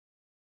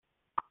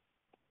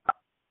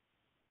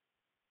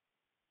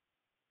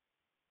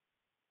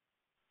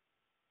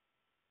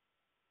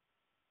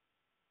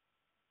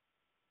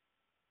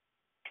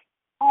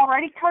All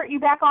righty, Kurt, you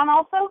back on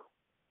also?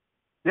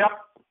 Yep,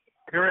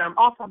 here I am.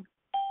 Awesome.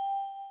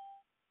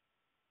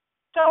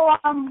 So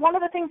one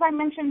of the things I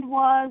mentioned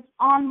was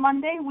on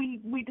Monday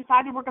we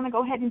decided we're going to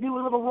go ahead and do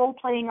a little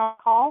role-playing on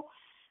call.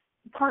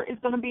 Kurt is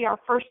going to be our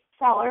first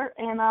seller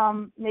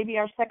and maybe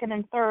our second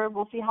and third.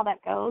 We'll see how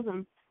that goes,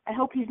 and I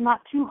hope he's not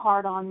too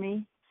hard on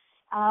me.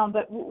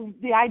 But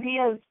the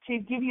idea is to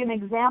give you an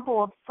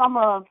example of some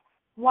of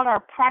what our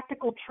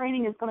practical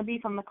training is going to be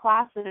from the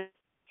classes.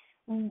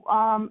 In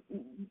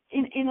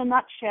a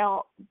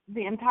nutshell,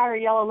 the entire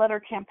Yellow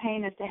Letter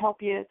campaign is to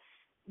help you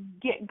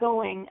get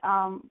going.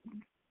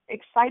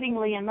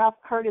 Excitingly enough,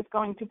 Kurt is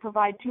going to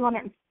provide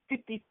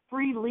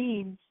 253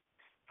 leads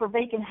for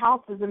vacant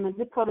houses in the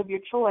zip code of your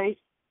choice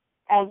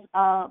as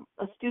a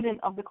student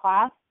of the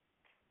class.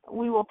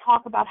 We will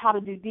talk about how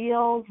to do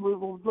deals. We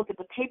will look at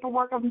the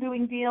paperwork of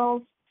doing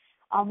deals.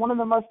 One of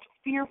the most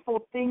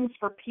fearful things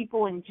for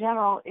people in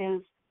general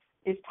is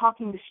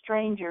talking to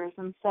strangers,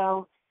 and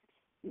so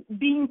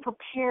being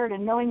prepared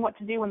and knowing what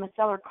to do when the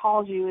seller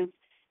calls you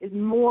is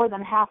more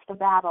than half the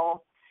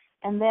battle.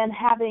 And then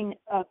having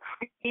a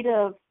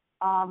creative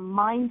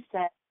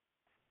mindset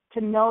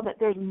to know that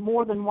there's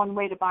more than one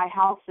way to buy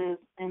houses,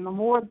 and the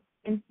more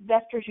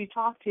investors you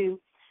talk to,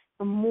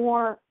 the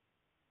more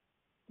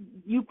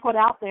you put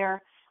out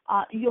there,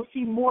 you'll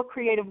see more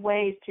creative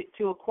ways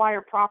to acquire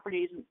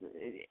properties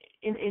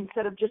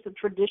instead of just the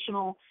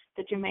traditional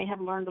that you may have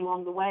learned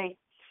along the way.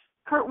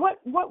 Kurt,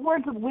 what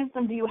words of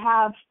wisdom do you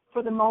have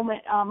for the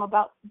moment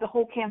about the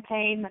whole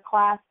campaign, the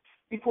class,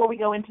 before we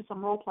go into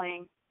some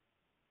role-playing?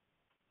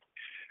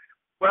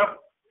 Well,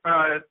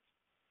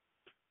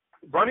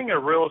 running a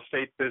real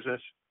estate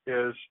business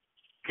is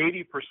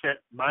 80%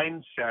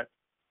 mindset,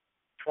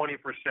 20%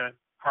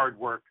 hard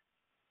work.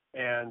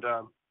 And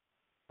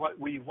what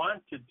we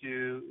want to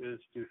do is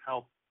to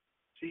help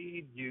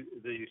seed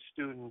the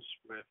students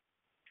with,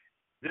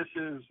 this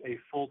is a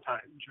full-time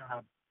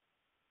job,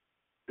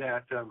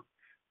 that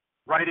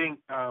writing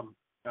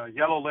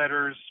yellow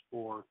letters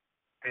or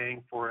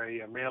paying for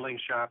a mailing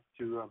shop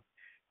to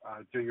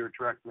do your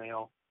direct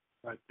mail.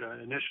 But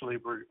initially,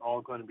 we're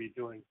all going to be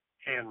doing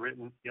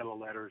handwritten yellow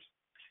letters,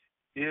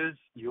 is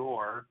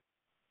your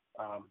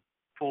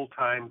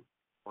full-time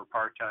or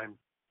part-time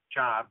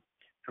job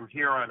from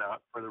here on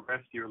out for the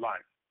rest of your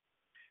life.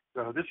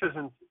 So this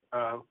isn't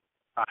a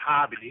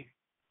hobby.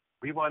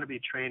 We want to be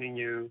training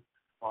you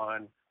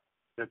on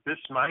that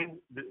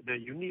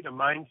that you need a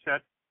mindset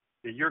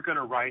that you're going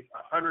to write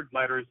 100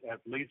 letters at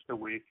least a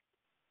week.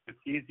 It's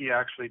easy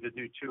actually to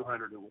do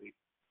 200 a week,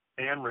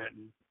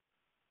 handwritten.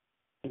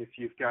 If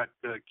you've got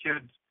kids,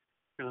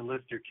 you're going to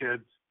list your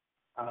kids.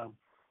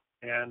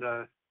 And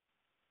if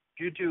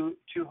you do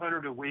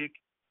 200 a week,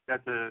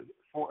 that's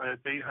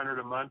 800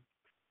 a month,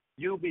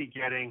 you'll be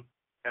getting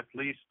at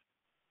least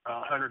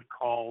 100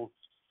 calls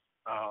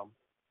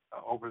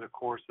over the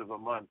course of a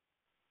month.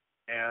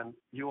 And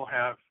you will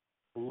have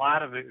a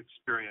lot of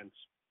experience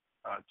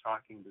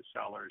talking to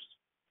sellers,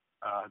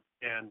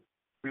 and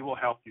we will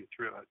help you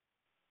through it.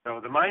 So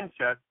the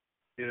mindset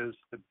is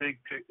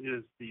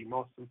the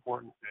most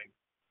important thing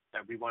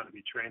that we want to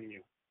be training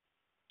you.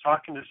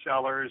 Talking to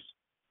sellers,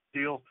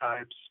 deal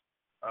types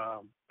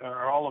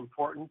are all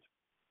important,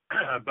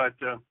 but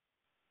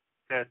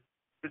that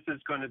this is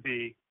going to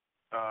be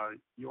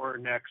your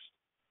next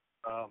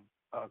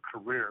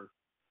career,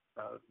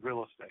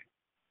 real estate.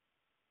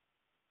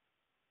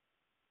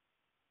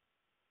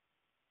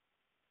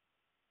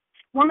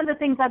 One of the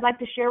things I'd like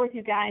to share with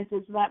you guys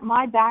is that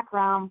my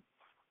background,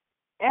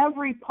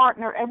 every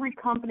partner, every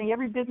company,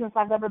 every business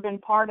I've ever been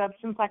part of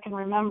since I can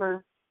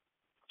remember,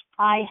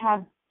 I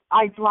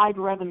drive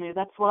revenue.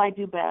 That's what I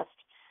do best.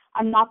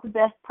 I'm not the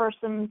best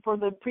person for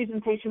the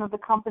presentation of the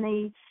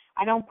company.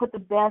 I don't put the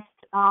best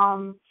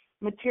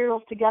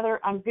materials together.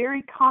 I'm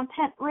very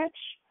content rich,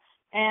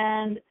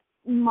 and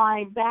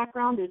my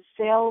background is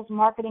sales,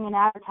 marketing, and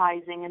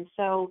advertising, and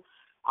so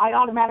I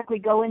automatically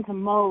go into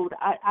mode.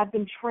 I've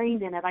been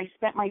trained in it. I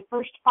spent my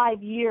first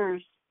 5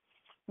 years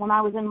when I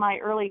was in my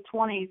early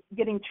 20s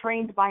getting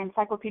trained by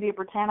Encyclopedia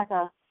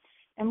Britannica,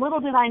 and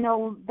little did I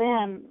know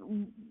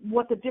then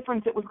what the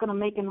difference it was going to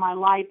make in my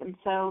life. And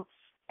so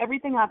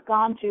everything I've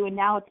gone to, and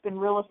now it's been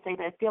real estate,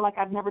 I feel like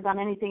I've never done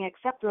anything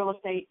except real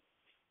estate.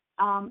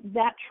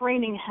 That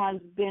training has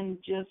been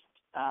just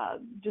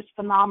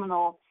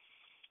phenomenal.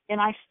 And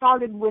I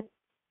started with,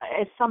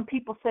 as some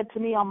people said to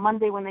me on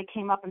Monday when they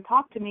came up and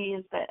talked to me,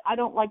 is that I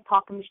don't like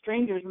talking to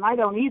strangers, and I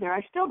don't either.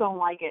 I still don't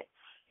like it.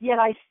 Yet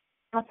I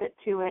benefit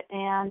to it,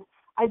 and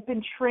I've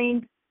been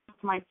trained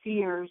with my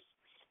fears.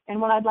 And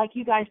what I'd like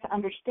you guys to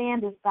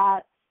understand is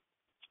that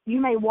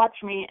you may watch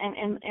me,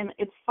 and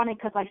it's funny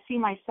because I see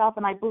myself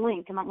and I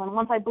blink, and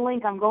once I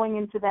blink, I'm going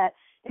into that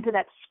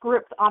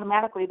script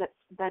automatically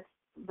that's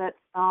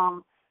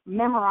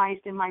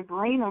memorized in my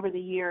brain over the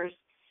years.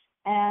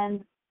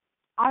 And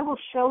I will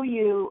show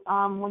you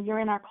when you're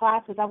in our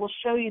classes. I will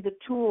show you the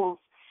tools.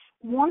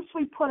 Once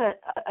we put a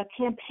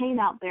campaign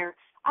out there,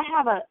 I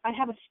have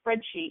a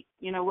spreadsheet.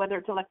 Whether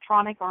it's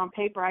electronic or on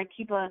paper, I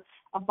keep a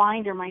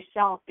binder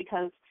myself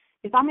because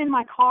If I'm in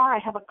my car, I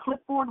have a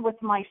clipboard with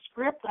my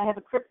script. I have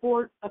a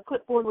clipboard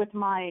with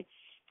my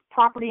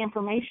property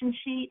information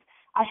sheet.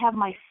 I have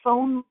my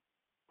phone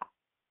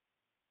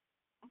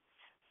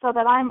so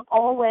that I'm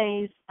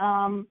always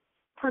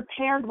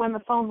prepared when the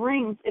phone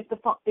rings if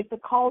the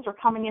calls are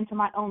coming into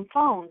my own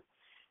phone.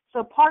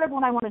 So part of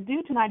what I want to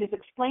do tonight is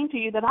explain to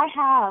you that I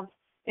have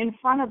in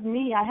front of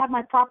me, I have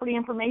my property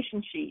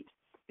information sheet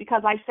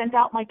because I sent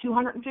out my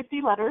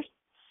 250 letters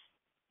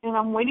and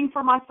I'm waiting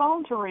for my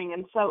phone to ring.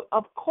 And so,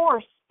 of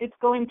course, it's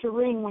going to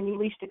ring when you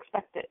least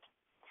expect it.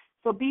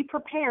 So be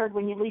prepared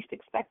when you least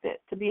expect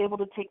it to be able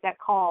to take that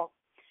call.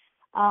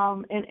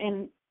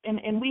 And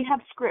we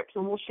have scripts,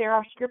 and we'll share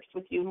our scripts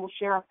with you, and we'll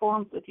share our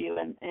forms with you.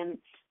 And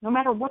no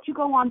matter what you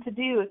go on to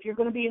do, if you're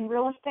going to be in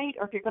real estate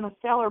or if you're going to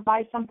sell or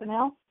buy something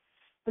else,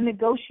 the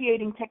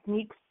negotiating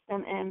techniques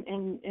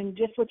and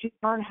just what you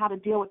learn how to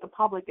deal with the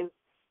public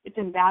it's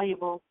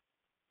invaluable.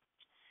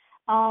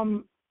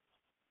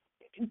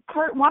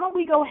 Kurt, why don't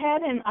we go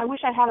ahead and I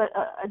wish I had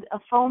a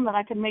phone that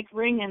I could make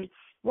ring, and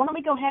why don't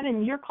we go ahead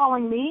and you're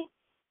calling me.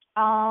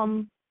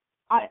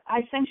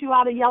 I sent you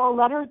out a yellow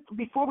letter.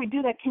 Before we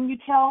do that, can you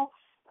tell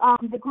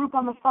the group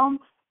on the phone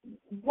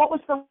what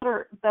was the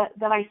letter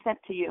that I sent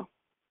to you?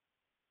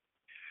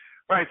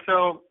 Right.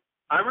 So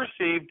I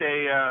received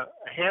a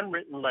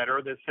handwritten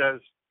letter that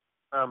says,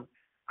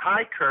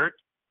 "Hi, Kurt.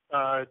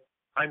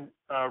 I'm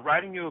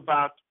writing you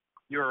about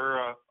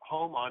your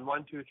home on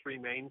 123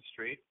 Main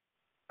Street.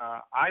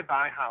 I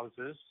buy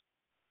houses.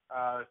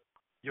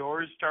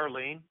 Yours,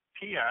 Darlene.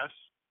 P.S.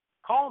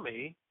 Call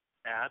me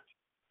at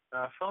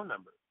phone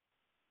number."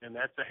 And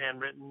that's a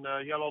handwritten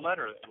yellow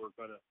letter that we're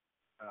going to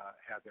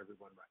have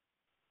everyone write.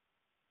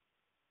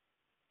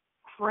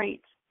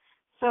 Great.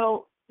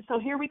 So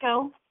here we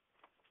go.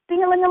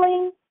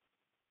 Ding-a-ling-a-ling.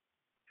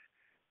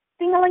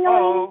 Ding-a-ling-a-ling.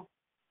 Oh.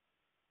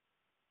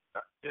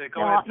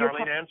 Go ahead,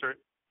 Darlene, answer it.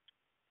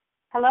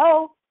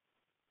 Hello.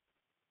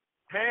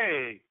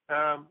 Hey,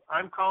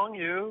 I'm calling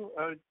you.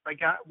 I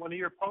got one of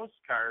your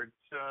postcards,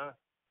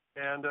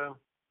 and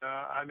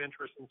I'm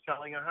interested in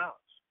selling a house.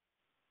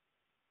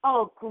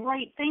 Oh,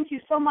 great. Thank you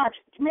so much.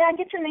 May I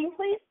get your name,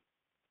 please?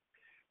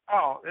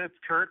 Oh, it's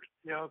Kurt,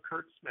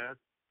 Kurt Smith.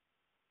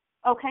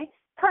 Okay.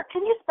 Kurt,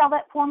 can you spell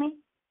that for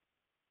me?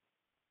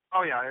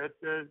 Oh, yeah,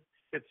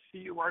 it's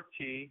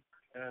C-U-R-T,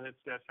 and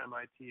it's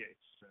S-M-I-T-H.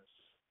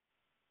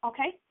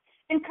 Okay.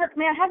 And Kurt,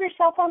 may I have your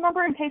cell phone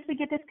number in case we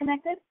get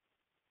disconnected?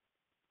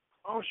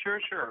 Oh, sure.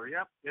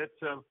 Yep.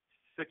 It's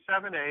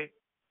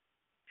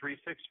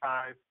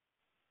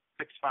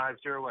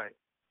 678-365-6508.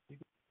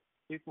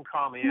 You can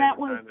call me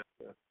anytime.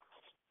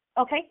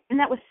 Okay. And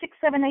that was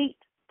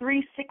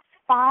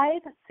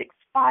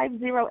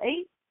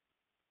 678-365-6508?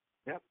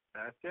 Yep,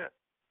 that's it.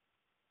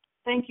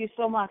 Thank you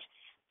so much.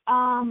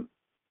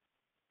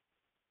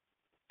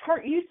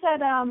 Kurt, you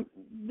said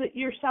that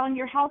you're selling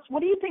your house.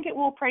 What do you think it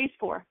will appraise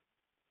for?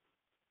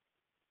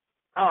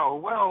 Oh,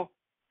 well,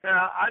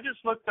 I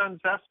just looked on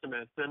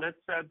Zestimates, and it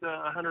said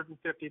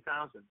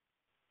 $150,000.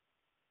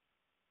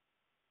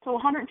 So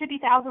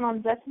 $150,000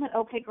 on Zestimate?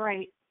 Okay,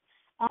 great.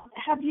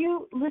 Have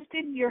you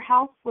listed your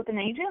house with an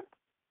agent?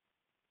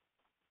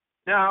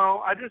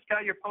 No, I just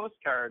got your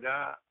postcard.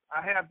 I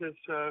have this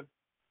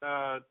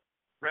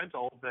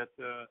rental that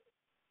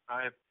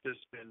I've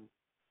just been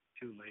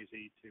too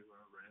lazy to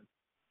rent.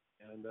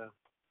 And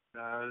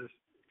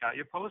got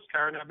your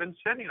postcard, and I've been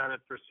sitting on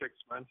it for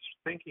 6 months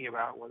thinking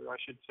about whether I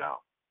should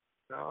sell.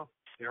 So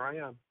here I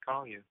am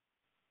calling you.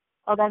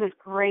 Oh, that is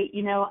great.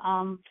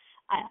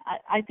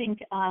 I think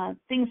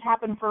things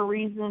happen for a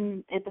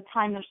reason at the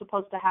time they're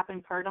supposed to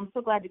happen, Kurt. I'm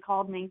so glad you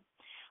called me.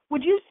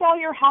 Would you sell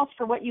your house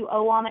for what you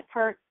owe on it,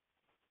 Kurt?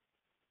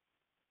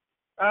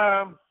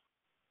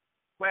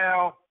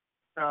 Well,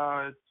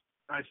 I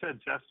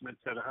said Zestimate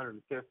said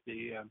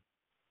 150. I'm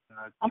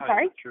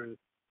sorry? The truth,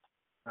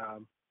 I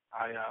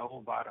owe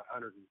about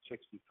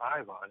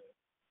 165 on it.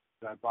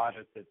 I bought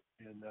it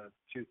in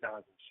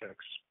 2006.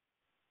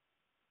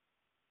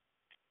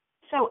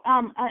 So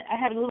I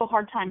had a little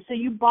hard time. So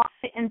you bought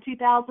it in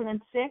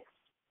 2006?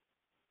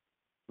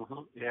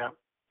 Mm-hmm. Yeah.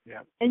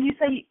 And you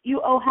say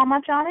you owe how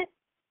much on it?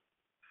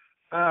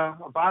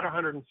 About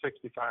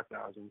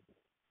 165,000.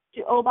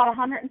 You owe about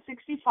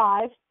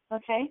 165.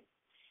 Okay.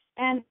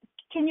 And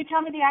can you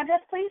tell me the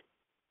address, please?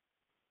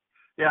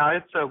 Yeah,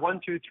 it's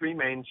 123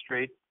 Main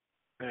Street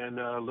in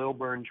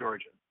Lilburn,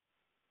 Georgia.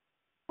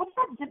 What's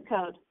that zip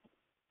code?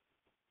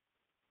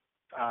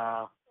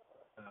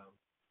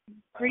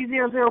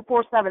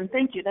 30047.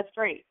 Thank you. That's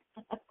great.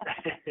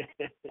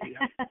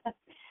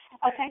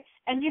 Okay.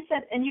 And you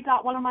said, and you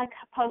got one of my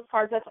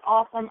postcards. That's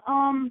awesome.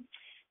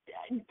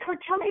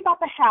 Kurt, tell me about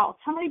the house.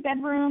 How many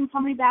bedrooms? How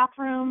many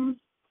bathrooms?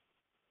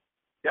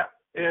 Yeah,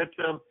 it's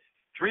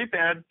 3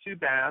 bed, 2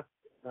 bath,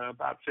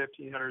 about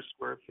 1,500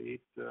 square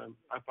feet.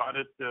 I bought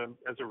it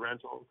as a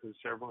rental because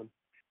everyone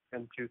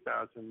in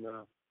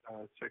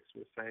 2006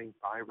 was saying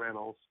buy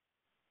rentals,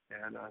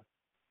 and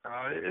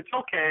it's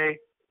okay.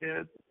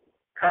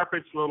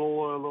 Carpet's a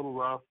little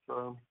rough.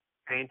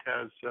 Paint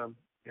has a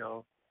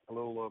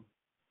little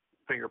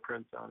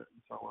fingerprints on it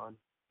and so on.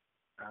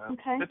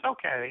 Okay. It's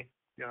okay.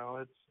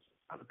 It's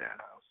not a bad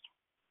house.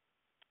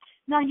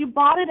 Now, you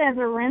bought it as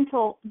a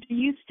rental. Do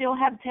you still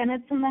have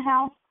tenants in the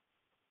house?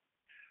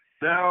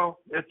 No,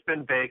 it's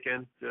been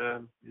vacant.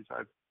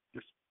 I've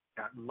just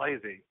gotten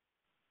lazy.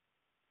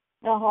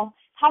 Uh-huh.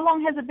 How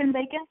long has it been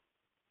vacant?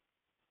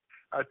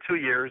 2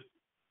 years.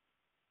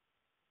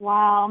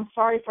 Wow, I'm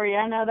sorry for you.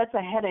 I know that's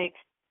a headache.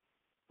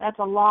 That's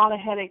a lot of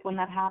headache when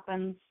that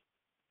happens.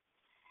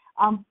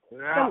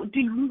 Yeah, So do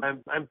you?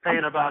 I'm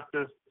paying about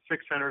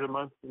 $600 a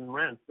month in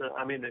rent.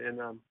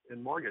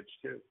 In mortgage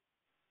too.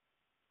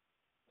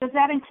 Does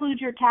that include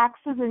your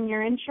taxes and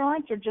your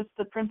insurance, or just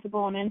the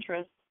principal and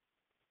interest?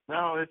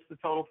 No, it's the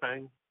total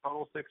thing.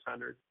 Total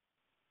 600.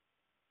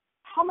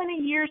 How many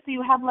years do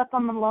you have left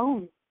on the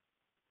loan?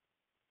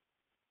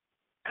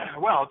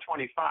 Well,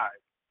 25.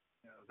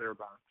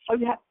 Thereabouts. Oh,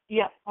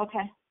 yeah.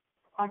 Okay,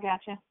 I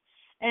gotcha.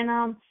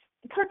 And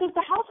Kurt, does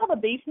the house have a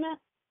basement?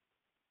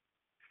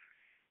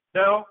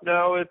 No,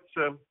 it's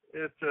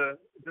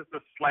just a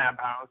slab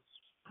house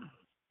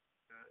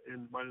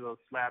in one of those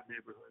slab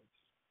neighborhoods.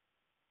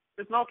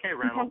 It's an okay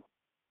rental. Okay.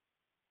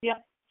 Yeah.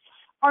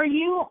 Are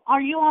you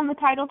on the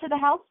title to the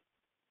house?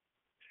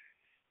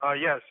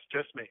 Yes,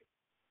 just me.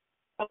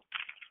 Oh,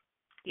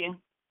 yeah.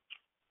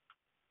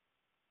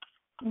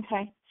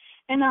 Okay.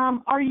 And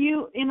are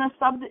you in a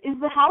is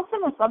the house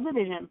in a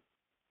subdivision?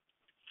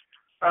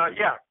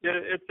 Yeah,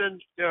 it's in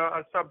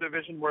a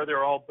subdivision where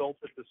they're all built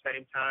at the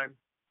same time.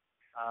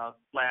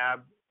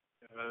 Slab,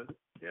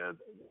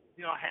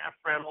 half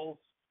rentals.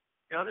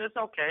 It's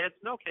okay. It's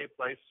an okay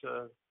place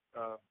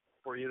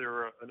for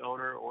either an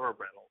owner or a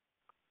rental.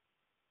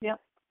 Yep.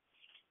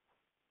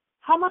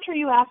 How much are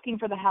you asking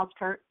for the house,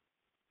 Kurt?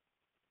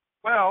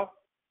 Well,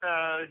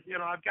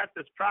 I've got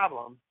this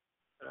problem.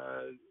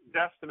 The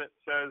estimate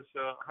says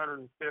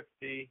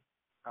 150,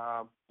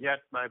 yet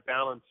my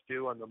balance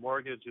due on the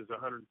mortgage is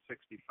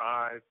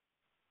 165.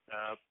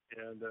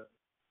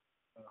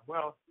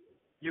 Well,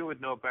 you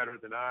would know better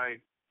than I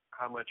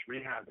how much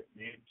rehab it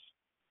needs.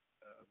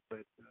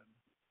 But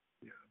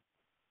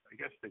I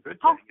guess the good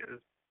thing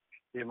is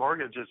the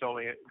mortgage is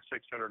only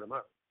 $600 a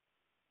month.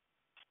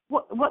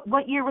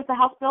 What year was the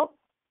house built?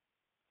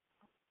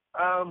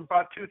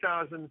 About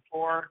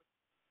 2004,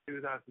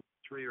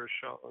 2003 or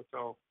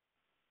so.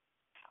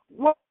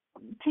 What,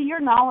 to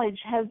your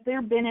knowledge, has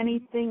there been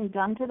anything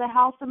done to the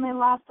house in the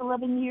last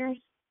 11 years?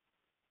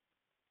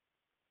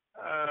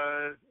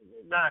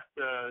 Not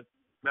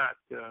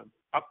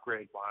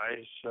upgrade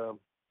wise. I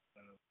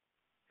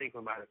think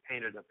we might have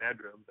painted a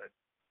bedroom, but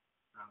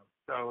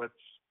so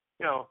it's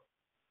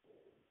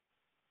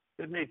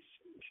it needs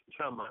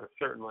some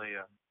certainly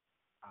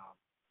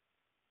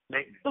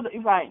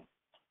maintenance. Right.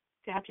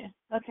 Gotcha.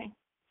 Okay.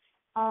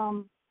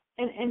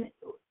 And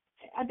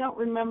I don't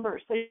remember.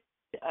 So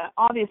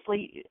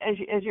obviously,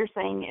 as you're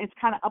saying, it's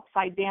kind of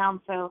upside down.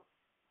 So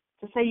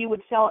to say you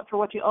would sell it for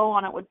what you owe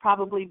on it would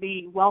probably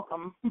be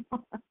welcome.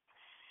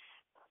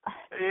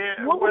 Yeah.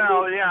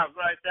 Yeah.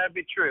 Right. That'd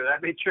be true.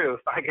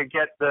 If I could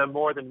get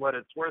more than what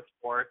it's worth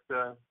for it,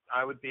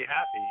 I would be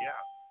happy.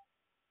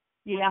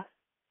 Yeah. Yeah.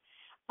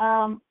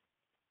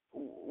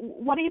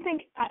 What do you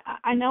think?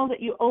 I know that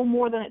you owe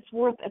more than it's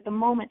worth at the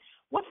moment.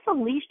 What's the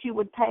least you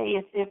would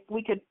pay if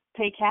we could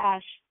pay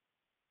cash?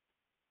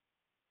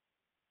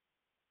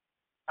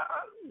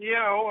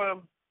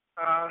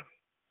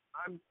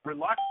 I'm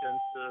reluctant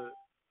to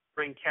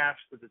bring cash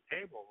to the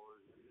table,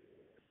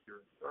 if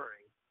you're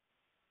inferring.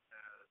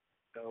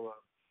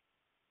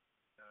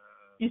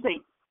 You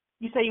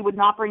say you would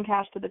not bring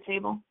cash to the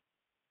table?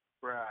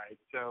 Right.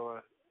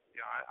 So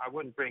I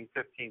wouldn't bring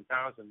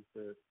 $15,000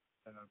 to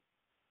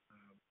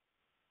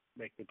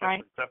make the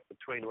difference up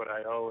between what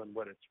I owe and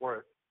what it's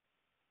worth.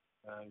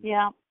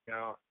 Yeah.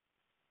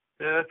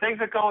 Things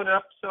are going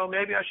up, so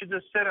maybe I should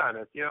just sit on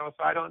it. So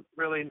I don't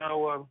really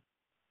know.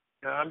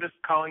 I'm just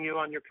calling you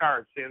on your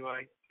card, seeing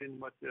what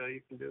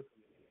you can do for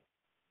me.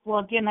 Well,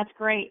 again, that's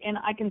great, and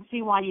I can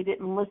see why you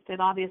didn't list it.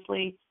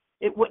 Obviously,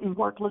 it wouldn't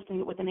work listing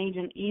it with an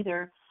agent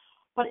either.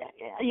 But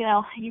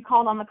you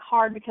called on the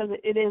card because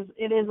it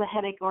is a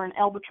headache or an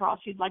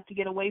albatross you'd like to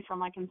get away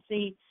from. I can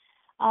see.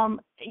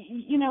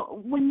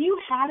 When you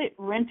had it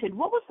rented,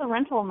 what was the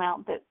rental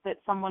amount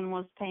that someone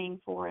was paying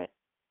for it?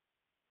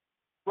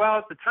 Well,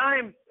 at the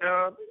time,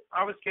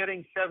 I was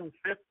getting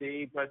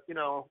 $750, but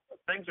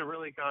things have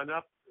really gone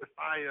up. If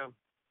I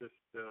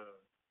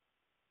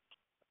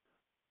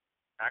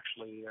I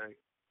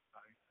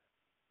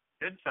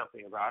did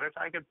something about it,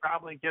 I could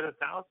probably get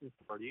 $1,000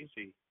 for it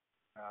easy.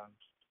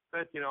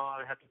 But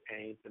I have to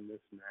paint and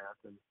this and that,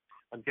 and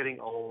I'm getting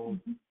old,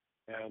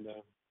 and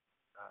I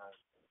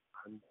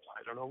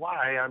don't know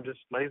why. I'm just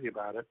lazy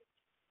about it.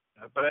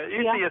 But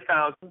easily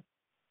 $1,000,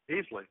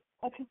 easily.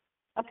 Okay.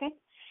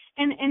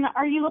 And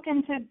are you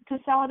looking to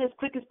sell it as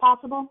quick as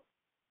possible?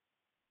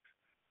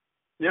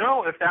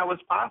 If that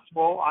was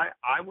possible,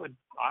 I would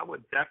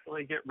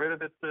definitely get rid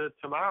of it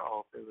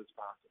tomorrow if it was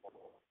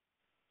possible.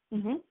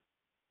 Mhm.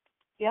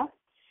 Yeah.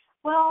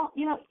 Well,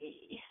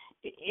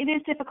 it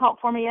is difficult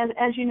for me,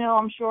 as you know,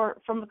 I'm sure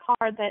from the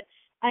card, that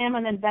I am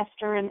an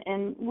investor,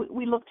 and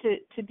we look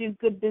to do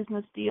good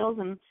business deals.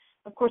 And,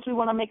 of course, we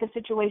want to make a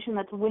situation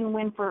that's a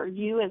win-win for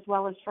you as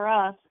well as for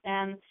us.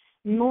 And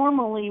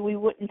normally we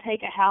wouldn't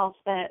take a house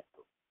that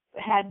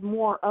had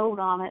more owed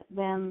on it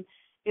than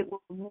it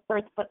was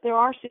worth. But there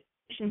are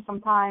situations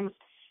sometimes,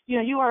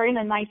 you are in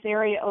a nice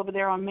area over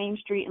there on Main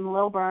Street in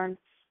Lilburn.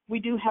 We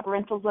do have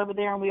rentals over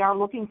there, and we are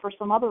looking for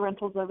some other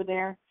rentals over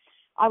there.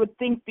 I would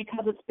think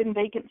because it's been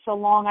vacant so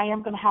long, I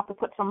am going to have to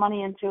put some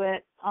money into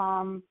it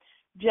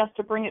just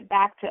to bring it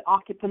back to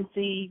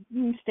occupancy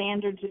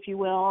standards, if you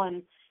will,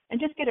 and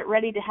just get it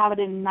ready to have it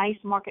in nice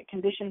market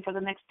condition for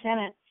the next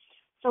tenant.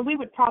 So we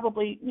would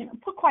probably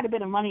put quite a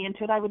bit of money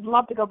into it. I would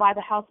love to go by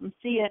the house and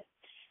see it.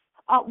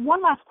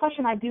 One last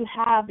question I do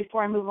have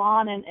before I move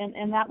on,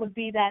 and that would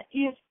be that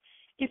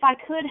if I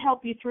could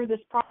help you through this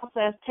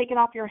process, take it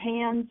off your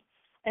hands,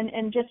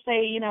 and just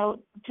say,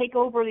 take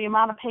over the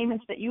amount of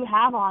payments that you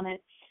have on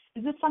it,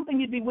 is this something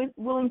you'd be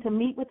willing to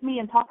meet with me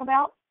and talk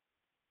about?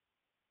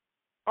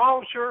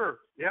 Oh, sure.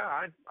 Yeah,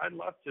 I'd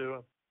love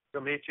to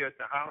meet you at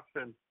the house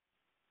and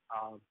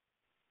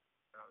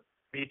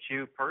meet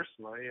you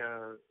personally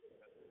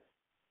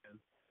and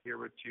hear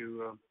what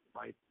you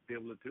might be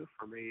able to do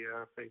for me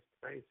face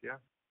to face. Yeah.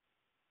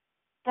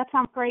 That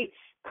sounds great.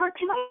 Kurt,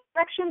 can I have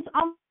directions?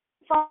 I'm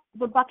from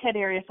the Buckhead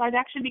area, so I'd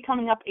actually be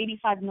coming up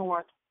 85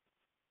 North.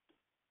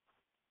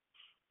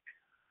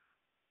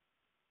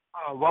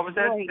 What was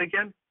that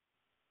again?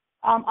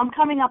 I'm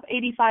coming up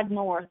 85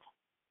 North.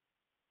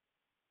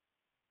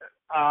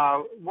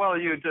 Well,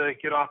 you'd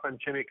get off on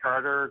Jimmy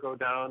Carter, go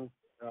down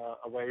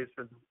a ways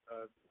and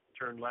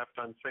turn left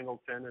on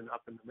Singleton and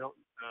up into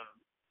Milton.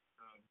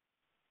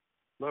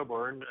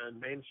 Lilburn and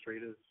Main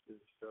Street is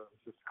just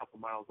a couple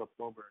miles up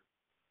Lilburn.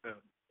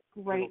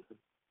 Great. Singleton.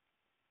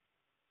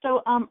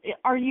 So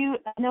are you,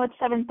 I know it's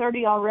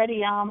 7:30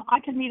 already, I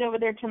could meet over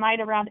there tonight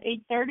around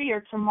 8:30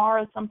 or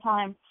tomorrow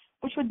sometime.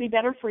 Which would be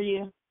better for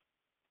you?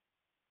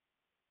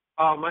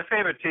 My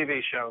favorite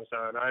TV show's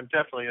on. I'm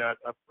definitely not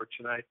up for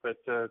tonight, but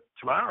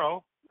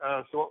tomorrow.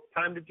 So what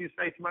time did you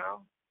say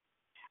tomorrow?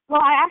 Well,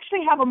 I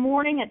actually have a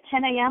morning at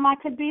 10 a.m. I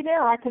could be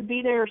there, or I could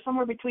be there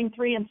somewhere between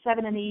 3 and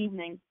 7 in the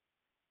evening.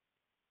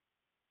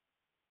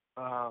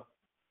 Well,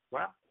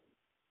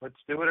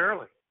 let's do it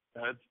early.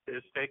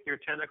 Just take your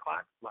 10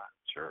 o'clock slot.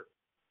 Sure.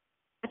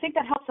 I think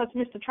that helps us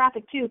miss the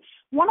traffic, too.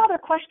 One other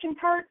question,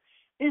 Kurt.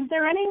 Is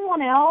there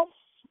anyone else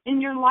in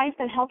your life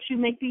that helps you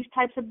make these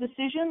types of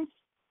decisions?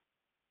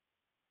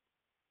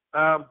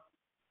 Well,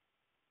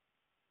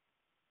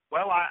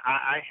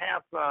 I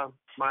have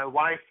my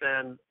wife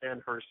and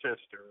her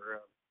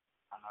sister.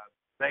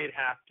 They'd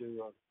have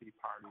to be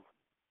part of it.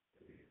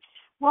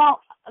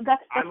 Well,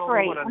 that's I'm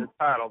great. only one on the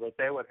title, but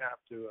they would have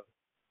to.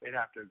 They'd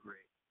have to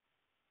agree.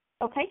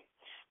 Okay.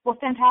 Well,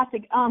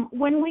 fantastic.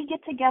 When we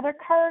get together,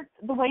 Kurt,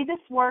 the way this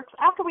works,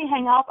 after we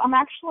hang up, I'm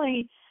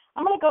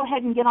going to go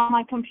ahead and get on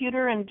my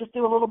computer and just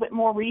do a little bit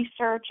more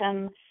research.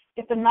 And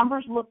if the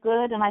numbers look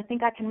good and I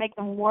think I can make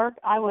them work,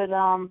 I would,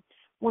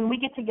 when we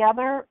get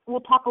together,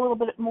 we'll talk a little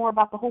bit more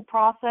about the whole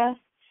process.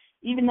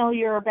 Even though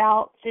you're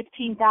about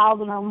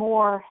 $15,000 or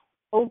more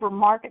over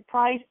market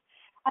price,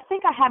 I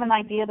think I have an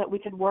idea that we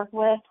could work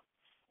with.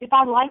 If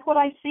I like what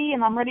I see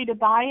and I'm ready to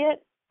buy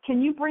it,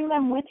 can you bring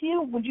them with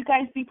you? Would you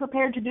guys be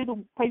prepared to do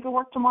the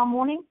paperwork tomorrow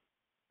morning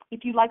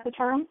if you like the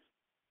terms?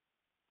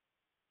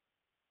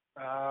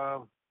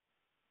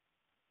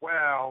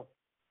 Well,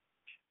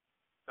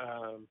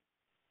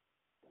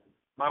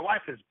 my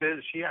wife is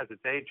busy. She has a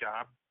day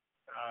job.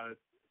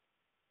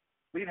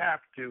 We'd have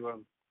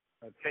to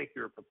take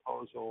your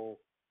proposal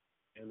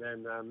and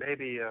then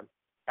maybe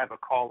have a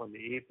call in the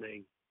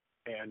evening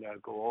and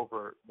go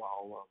over it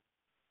while.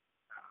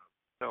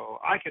 So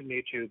I can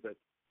meet you, but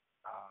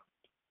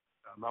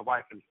my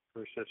wife and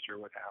her sister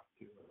would have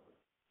to be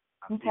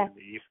in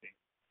the evening.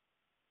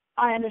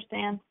 I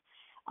understand.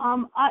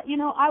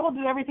 I will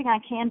do everything I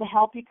can to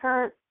help you,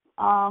 Kurt.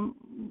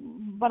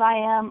 But I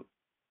am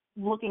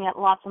looking at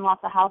lots and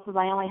lots of houses.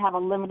 I only have a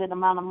limited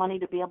amount of money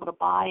to be able to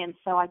buy, and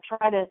so I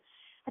try to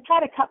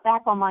cut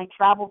back on my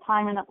travel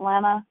time in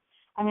Atlanta.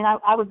 I mean,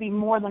 I would be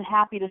more than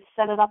happy to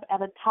set it up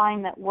at a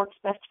time that works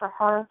best for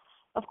her.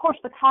 Of course,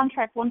 the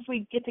contract, once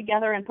we get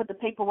together and put the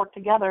paperwork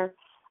together,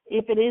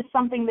 if it is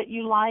something that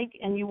you like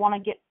and you want to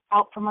get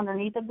out from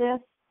underneath of this,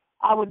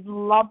 I would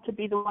love to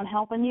be the one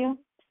helping you.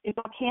 If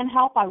I can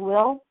help, I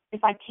will.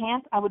 If I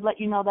can't, I would let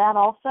you know that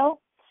also.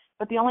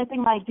 But the only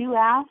thing I do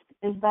ask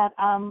is that,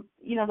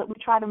 that we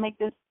try to make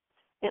this,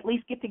 at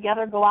least get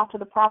together, go out to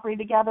the property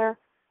together,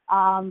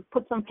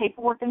 put some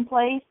paperwork in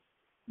place.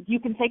 You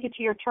can take it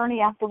to your attorney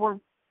after we're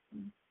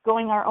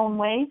going our own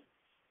ways.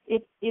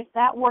 If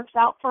that works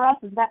out for us,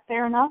 is that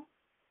fair enough?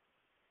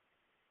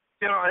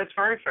 It's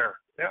very fair.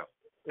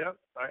 Yeah.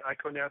 I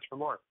couldn't ask for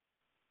more.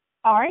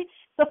 All right.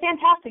 So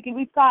fantastic.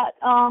 We've got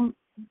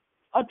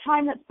a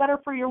time that's better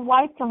for your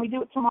wife. Can we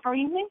do it tomorrow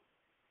evening?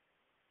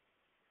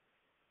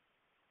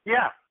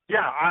 Yeah.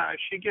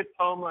 She gets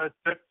home at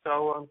 6,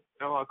 so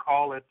a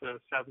call at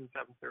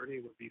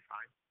 7:30 would be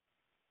fine.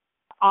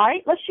 All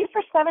right. Let's shoot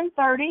for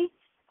 7:30.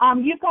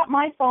 You've got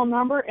my phone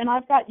number, and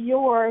I've got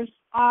yours.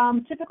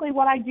 Typically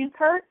what I do,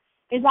 Kurt,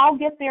 is I'll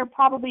get there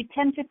probably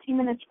 10, 15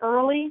 minutes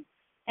early,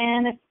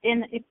 and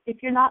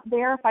if you're not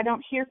there, if I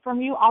don't hear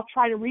from you, I'll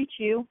try to reach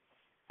you.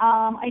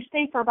 I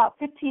stay for about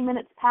 15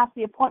 minutes past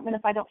the appointment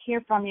if I don't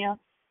hear from you,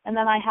 and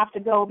then I have to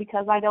go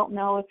because I don't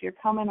know if you're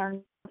coming or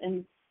not.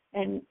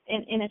 And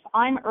if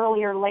I'm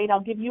early or late, I'll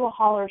give you a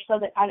holler so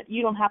that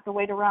you don't have to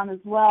wait around as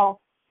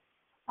well.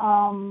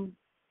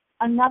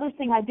 Another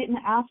thing I didn't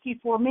ask you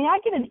for, may I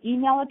get an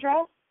email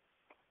address?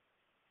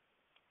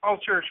 Oh,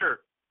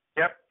 sure.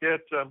 Yep,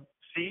 it's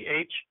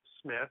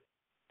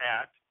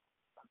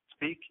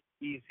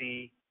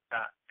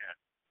chsmith@speakeasy.net.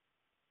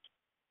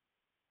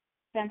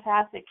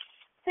 Fantastic.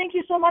 Thank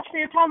you so much for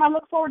your time. I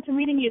look forward to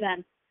meeting you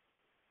then.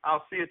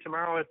 I'll see you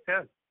tomorrow at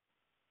 10.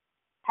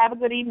 Have a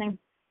good evening.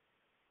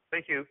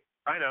 Thank you.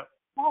 Bye now.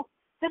 Oh,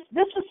 this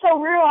was so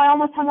real, I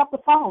almost hung up the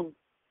phone.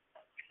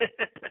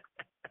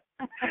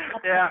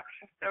 Yeah.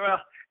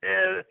 Well,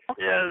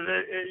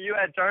 you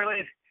had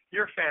Darlene.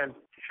 You're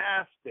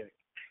fantastic.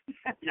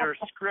 Your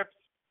scripts.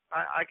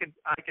 I could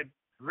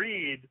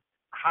read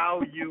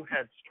how you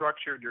had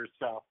structured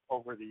yourself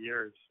over the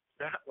years.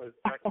 That was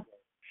excellent.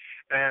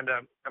 And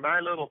my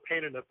little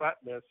pain in the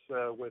buttness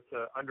with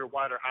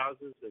underwater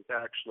houses is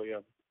actually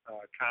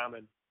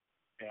common,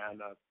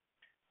 and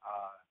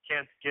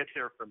can't get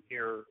there from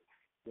here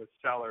with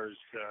sellers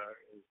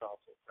is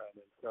also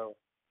common. So,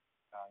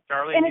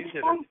 Darlene, you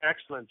did an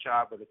excellent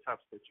job with a tough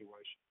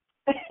situation.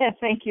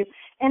 Thank you.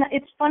 And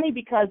it's funny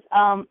because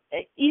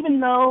even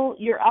though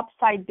you're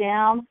upside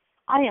down,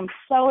 I am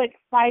so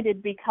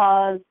excited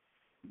because,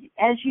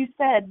 as you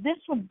said, this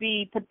would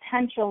be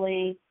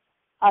potentially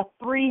a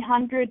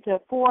 $300 to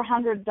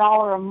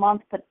 $400 a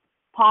month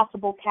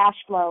possible cash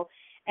flow.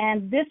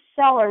 And this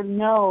seller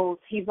knows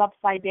he's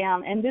upside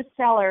down, and this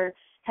seller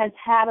has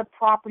had a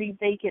property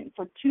vacant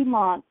for 2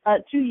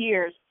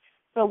 years.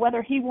 So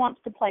whether he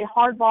wants to play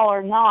hardball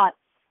or not,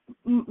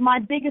 my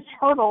biggest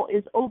hurdle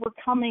is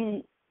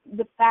overcoming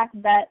the fact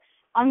that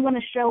I'm going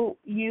to show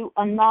you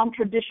a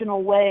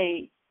non-traditional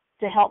way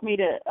to help me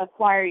to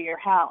acquire your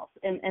house.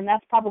 And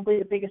that's probably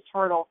the biggest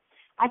hurdle.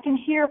 I can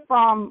hear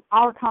from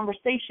our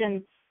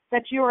conversation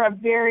that you're a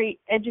very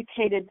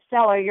educated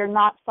seller. You're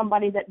not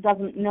somebody that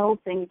doesn't know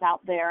things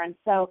out there. And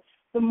so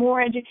the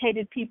more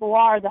educated people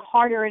are, the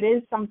harder it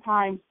is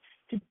sometimes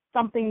to do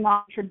something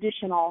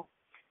non-traditional.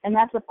 And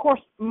that's, of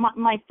course,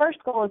 my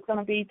first goal is going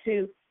to be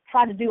to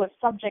try to do a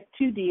subject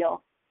to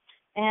deal.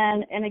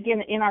 And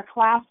again, in our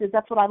classes,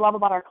 that's what I love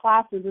about our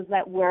classes, is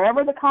that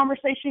wherever the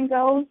conversation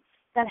goes,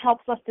 that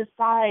helps us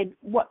decide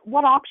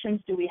what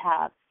options do we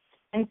have.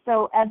 And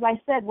so, as I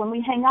said, when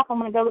we hang up, I'm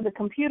going to go to the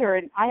computer,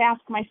 and I ask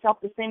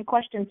myself the same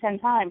question 10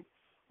 times.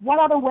 What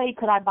other way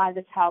could I buy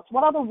this house?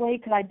 What other way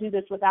could I do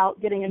this without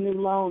getting a new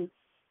loan?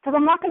 Because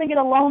I'm not going to get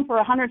a loan for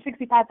a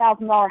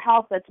 $165,000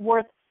 house that's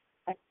worth,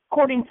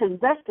 according to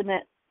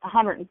Zestimate,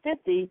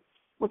 $150,000,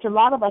 which a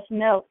lot of us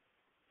know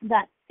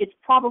that it's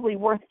probably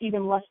worth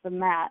even less than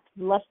that,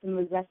 less than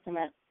the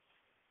Zestimate.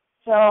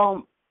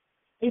 So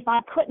if I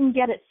couldn't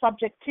get it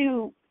subject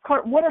to,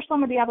 Kurt, what are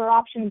some of the other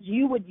options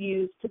you would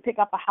use to pick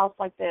up a house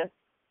like this?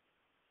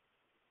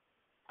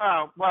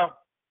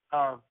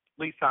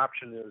 Lease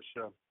option is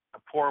a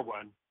poor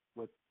one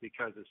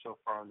because it's so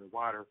far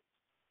underwater.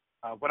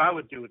 What I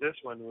would do with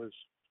this one was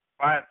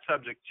buy it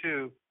subject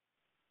to,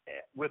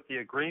 with the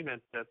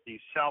agreement that the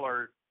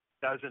seller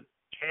doesn't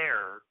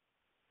care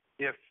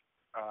if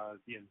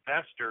the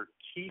investor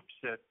keeps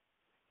it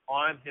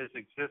on his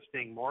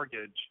existing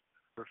mortgage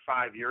for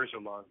 5 years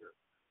or longer.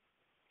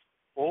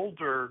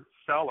 Older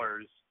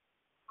sellers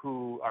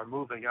who are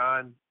moving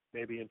on,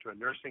 maybe into a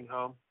nursing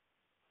home,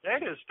 they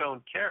just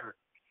don't care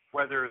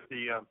whether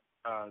the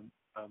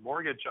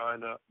mortgage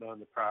on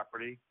the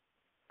property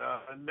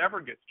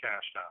never gets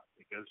cashed out,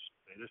 because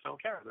they just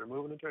don't care. They're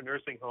moving into a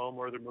nursing home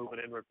or they're moving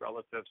in with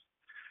relatives.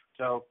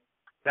 So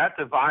that's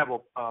a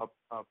viable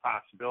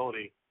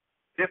possibility.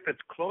 If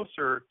it's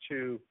closer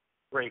to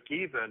break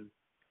even,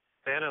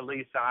 then a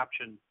lease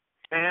option,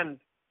 and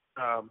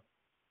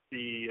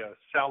the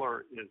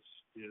seller is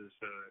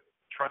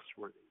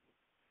trustworthy.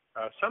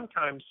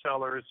 Sometimes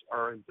sellers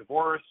are in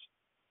divorce,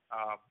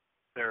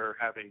 they're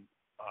having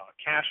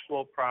cash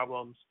flow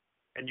problems,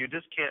 and you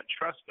just can't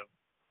trust them.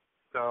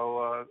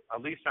 So a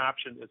lease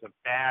option is a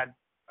bad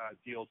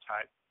deal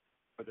type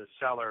for the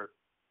seller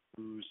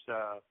who's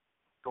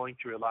going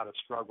through a lot of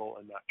struggle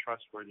and not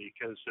trustworthy,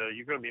 because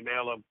you're going to be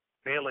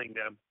mailing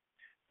them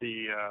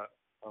the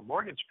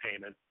mortgage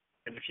payment,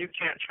 and if you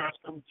can't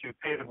trust them to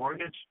pay the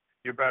mortgage,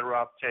 you're better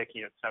off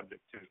taking it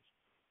subject to.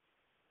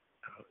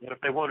 And if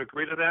they won't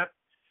agree to that,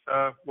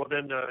 well,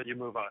 then you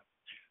move on.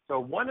 So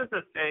one of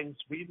the things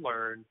we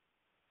learned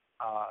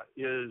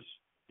is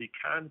the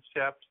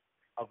concept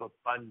of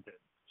abundance.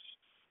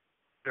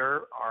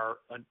 There are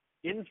an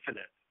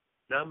infinite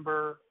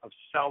number of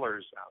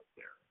sellers out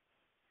there.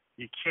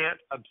 You can't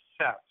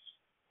obsess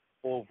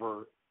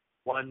over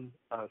one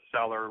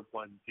seller,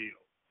 one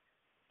deal.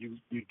 You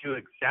do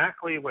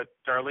exactly what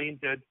Darlene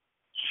did.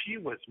 She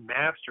was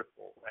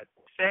masterful at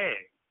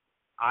saying,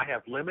 I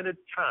have limited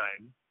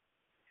time.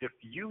 If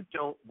you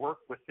don't work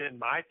within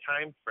my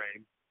time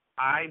frame,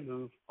 I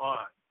move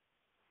on.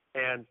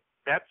 And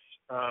that's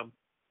a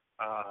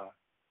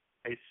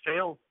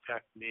sales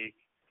technique.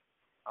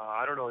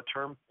 I don't know a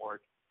term for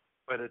it,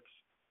 but it's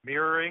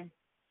mirroring.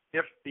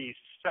 If the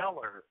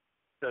seller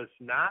does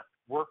not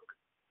work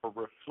or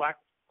reflect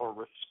or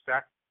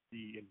respect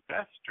the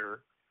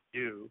investor,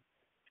 your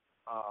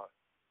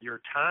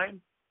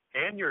time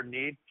and your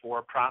need for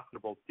a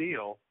profitable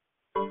deal,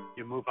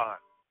 you move on.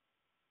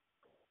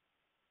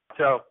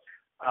 So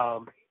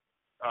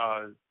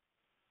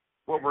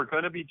what we're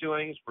going to be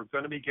doing is we're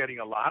going to be getting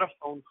a lot of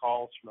phone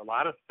calls from a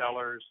lot of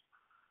sellers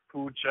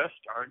who just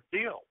aren't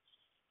deals.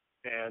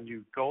 And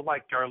you go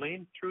like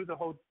Darlene through the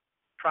whole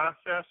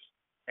process,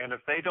 and if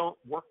they don't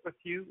work with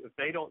you, if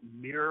they don't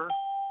mirror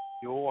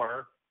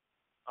your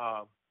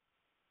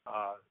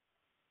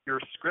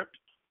script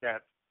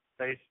that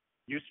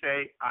you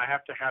say, I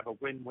have to have a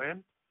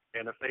win-win,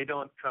 and if they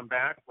don't come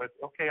back with,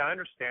 okay, I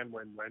understand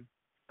win-win,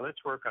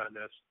 let's work on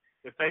this.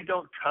 If they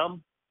don't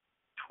come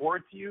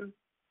towards you,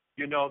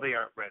 you know they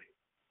aren't ready.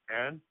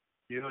 And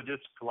you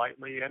just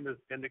politely end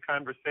the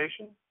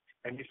conversation,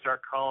 and you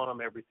start calling them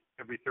every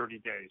 30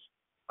 days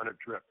on a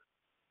drip.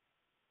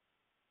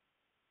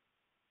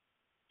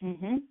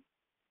 Mm-hmm.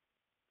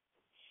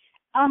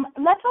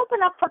 Let's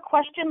open up for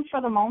questions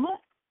for the moment.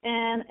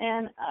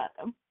 And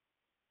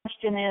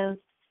question is,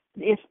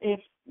 if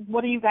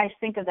what do you guys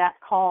think of that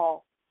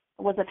call?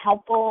 Was it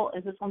helpful?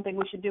 Is it something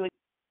we should do?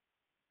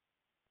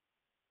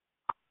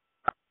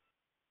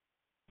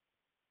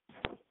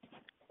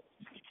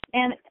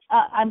 And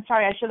I'm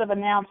sorry, I should have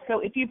announced. So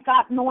if you've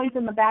got noise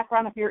in the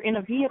background, if you're in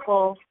a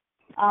vehicle,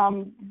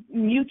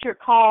 mute your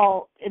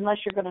call unless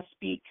you're going to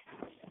speak.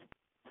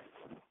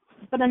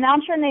 But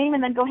announce your name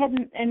and then go ahead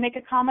and make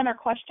a comment or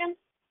question.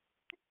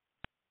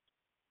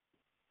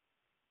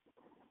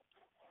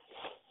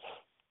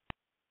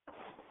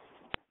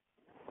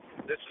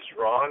 This is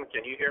Ron.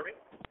 Can you hear me?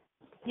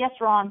 Yes,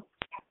 Ron.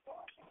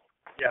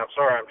 Yeah, I'm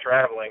sorry, I'm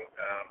traveling.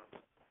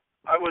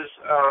 I was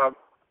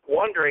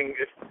wondering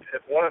if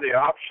one of the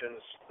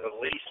options, the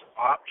lease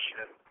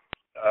option,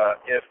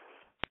 if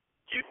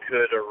you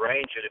could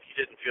arrange it, if you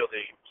didn't feel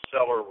the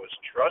seller was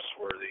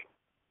trustworthy,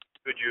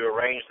 could you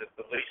arrange that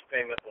the lease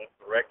payment went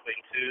directly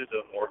to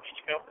the mortgage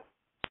company?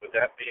 Would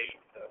that be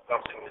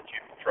something that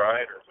you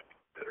tried or would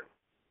consider?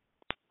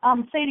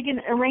 Say it again.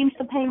 Arrange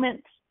the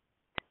payment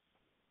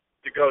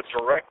to go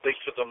directly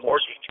to the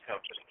mortgage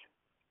company.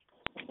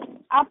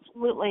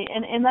 Absolutely,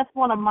 and that's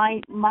one of my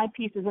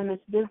pieces in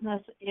this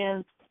business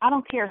is I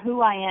don't care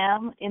who I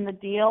am in the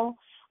deal.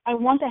 I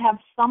want to have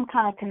some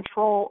kind of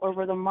control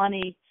over the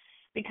money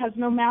because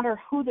no matter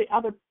who the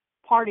other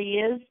party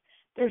is,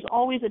 there's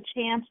always a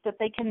chance that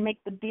they can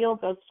make the deal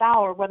go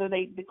sour, whether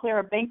they declare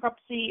a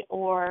bankruptcy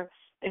or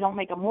they don't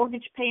make a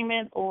mortgage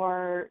payment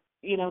or,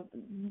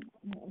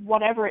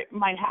 whatever it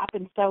might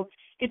happen. So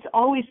it's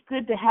always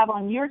good to have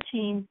on your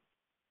team.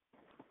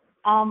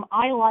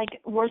 I like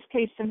worst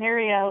case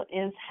scenario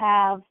is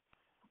have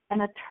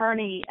an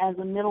attorney as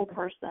a middle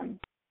person.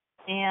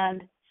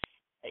 And,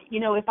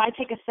 if I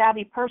take a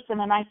savvy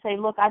person and I say,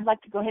 look, I'd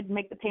like to go ahead and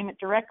make the payment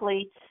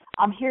directly,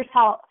 here's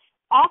how.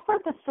 Offer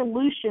the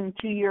solution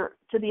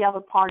to the other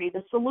party.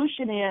 The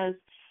solution is,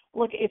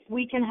 look, if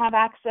we can have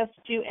access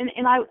to,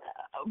 and I,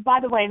 by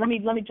the way, let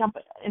me jump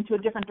into a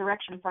different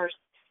direction first.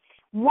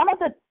 One of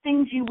the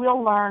things you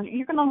will learn,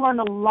 you're going to learn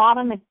a lot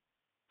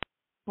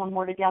when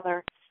we're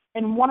together.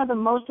 And one of the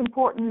most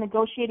important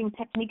negotiating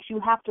techniques you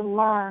have to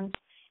learn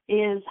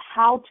is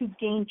how to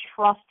gain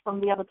trust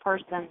from the other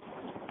person.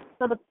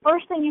 So the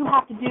first thing you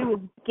have to do is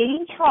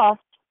gain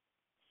trust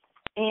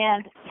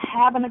and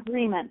have an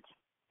agreement.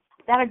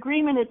 That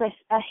agreement is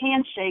a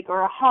handshake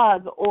or a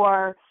hug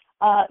or,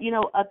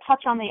 a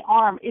touch on the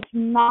arm. It's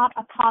not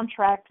a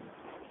contract,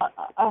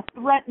 a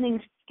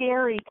threatening,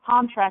 scary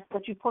contract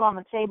that you put on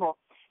the table.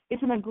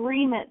 It's an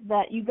agreement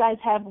that you guys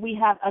have. We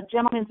have a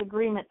gentleman's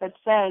agreement that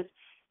says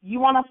you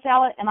want to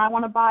sell it and I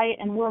want to buy it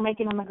and we're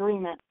making an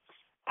agreement.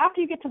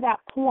 After you get to that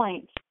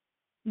point,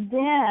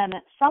 then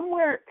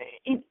somewhere,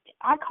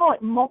 I call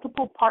it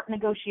multiple part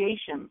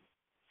negotiations.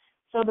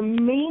 So the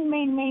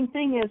main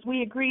thing is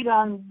we agreed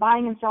on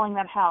buying and selling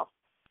that house.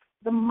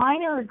 The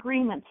minor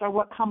agreements are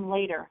what come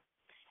later.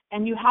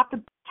 And you have to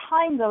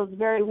time those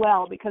very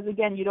well because,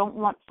 again, you don't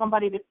want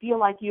somebody to feel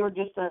like you're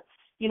just a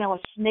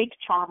snake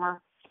charmer.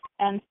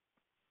 And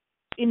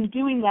in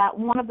doing that,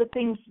 one of the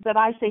things that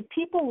I say,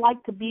 people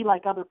like to be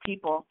like other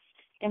people.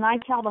 And I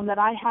tell them that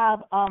I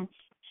have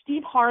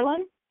Steve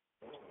Harlan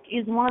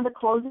is one of the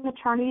closing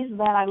attorneys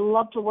that I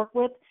love to work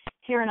with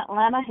here in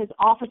Atlanta. His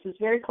office is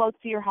very close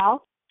to your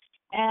house.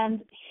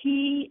 And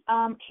he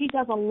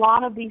does a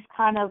lot of these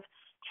kind of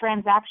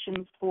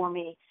transactions for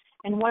me.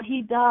 And what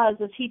he does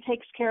is he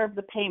takes care of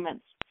the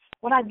payments.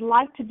 What I'd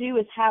like to do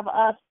is have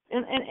us,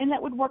 and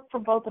that would work for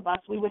both of us.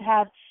 We would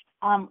have,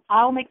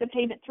 I'll make the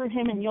payment through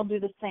him and you'll do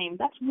the same.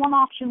 That's one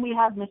option we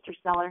have, Mr.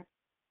 Seller.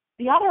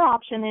 The other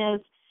option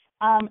is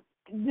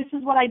this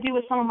is what I do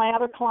with some of my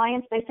other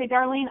clients. They say,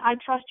 Darlene, I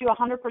trust you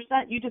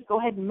 100%. You just go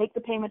ahead and make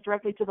the payment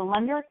directly to the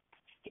lender.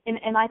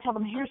 And I tell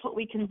them, here's what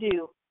we can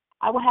do.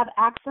 I will have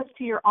access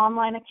to your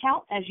online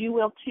account, as you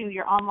will too,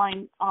 your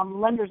online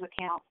lender's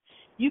account.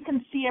 You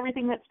can see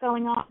everything that's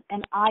going on,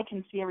 and I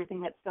can see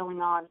everything that's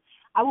going on.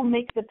 I will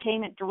make the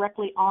payment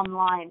directly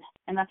online,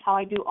 and that's how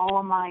I do all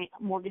of my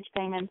mortgage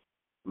payments,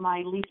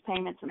 my lease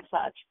payments, and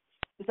such.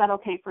 Is that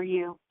okay for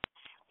you?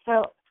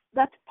 So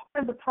that's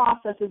part of the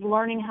process, is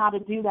learning how to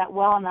do that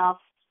well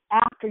enough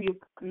after you've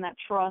gotten that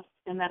trust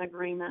and that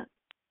agreement.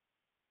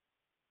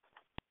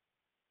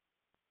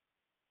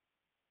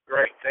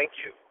 Great, thank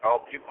you.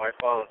 I'll mute my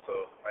phone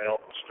so I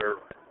don't disturb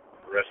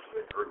the rest of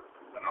the group,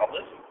 and I'll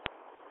listen.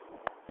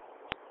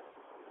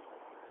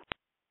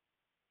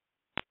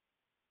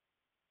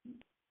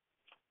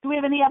 Do we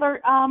have any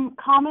other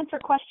comments or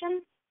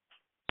questions?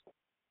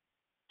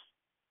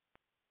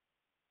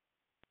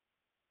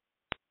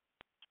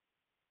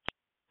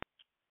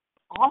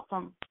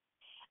 Awesome.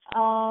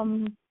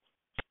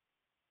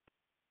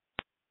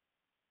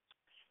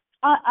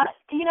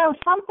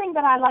 Something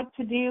that I like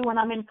to do when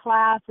I'm in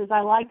class is I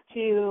like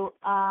to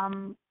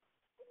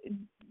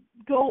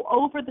go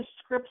over the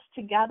scripts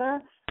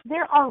together.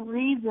 There are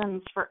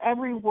reasons for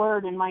every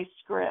word in my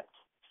script.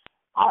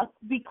 I'll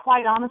be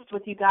quite honest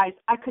with you guys.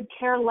 I could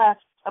care less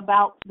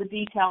about the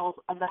details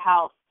of the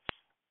house.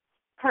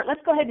 Kurt,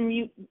 let's go ahead and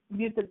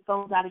mute the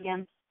phones out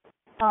again.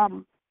 I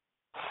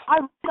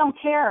really don't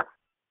care.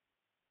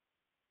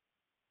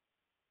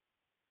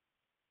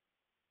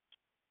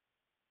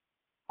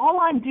 All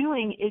I'm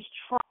doing is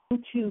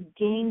trying to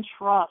gain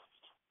trust.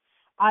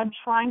 I'm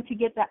trying to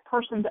get that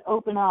person to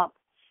open up.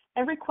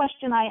 Every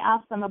question I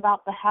ask them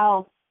about the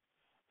house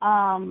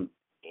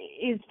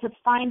is to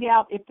find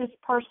out if this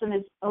person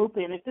is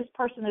open, if this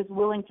person is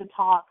willing to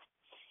talk.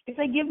 If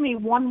they give me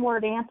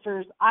one-word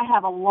answers, I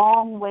have a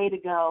long way to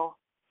go.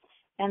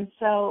 And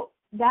so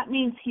that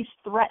means he's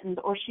threatened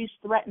or she's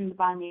threatened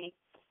by me,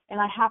 and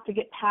I have to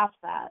get past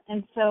that.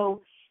 And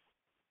so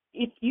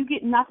if you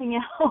get nothing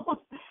else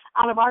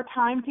out of our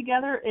time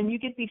together and you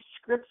get these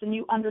scripts and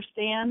you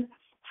understand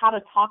how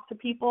to talk to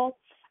people,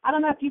 I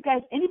don't know if you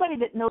guys, anybody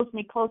that knows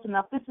me close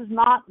enough, this is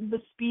not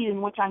the speed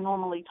in which I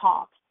normally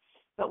talk.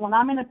 But when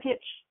I'm in a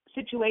pitch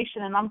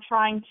situation and I'm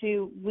trying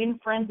to win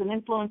friends and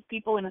influence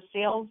people in a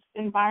sales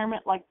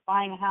environment like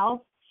buying a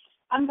house,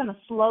 I'm going to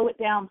slow it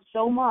down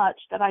so much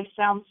that I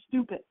sound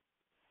stupid.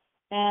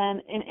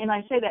 And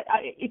I say that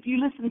if you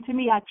listen to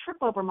me, I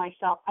trip over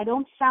myself. I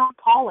don't sound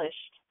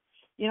polished.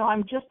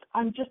 I'm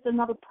just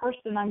another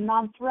person. I'm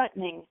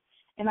non-threatening,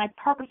 and I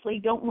purposely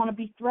don't want to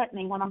be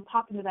threatening when I'm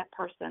talking to that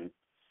person.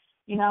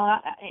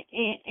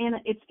 And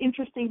it's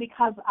interesting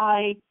because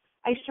I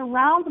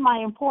surround my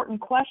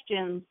important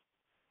questions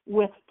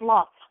with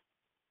fluff,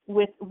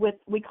 with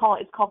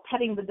it's called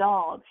petting the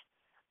dog.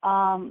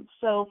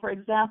 So, for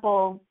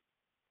example,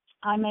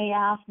 I may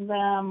ask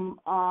them,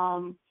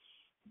 tell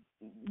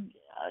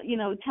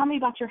me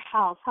about your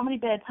house. How many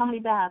beds? How many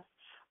baths?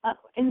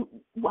 And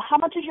how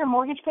much is your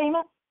mortgage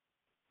payment?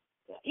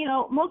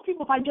 Most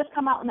people, if I just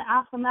come out and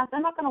ask them that, they're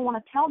not going to want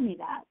to tell me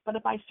that. But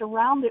if I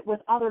surround it with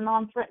other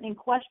non-threatening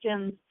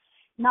questions,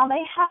 now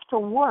they have to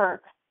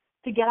work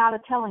to get out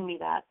of telling me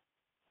that.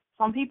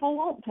 Some people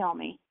won't tell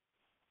me.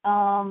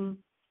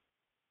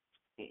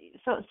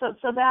 So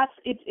that's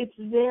it's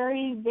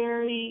very,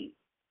 very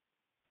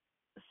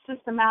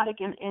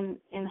systematic in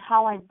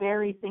how I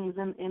vary things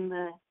in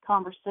the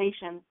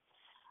conversation.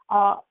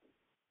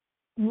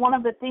 One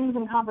of the things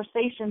in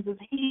conversations is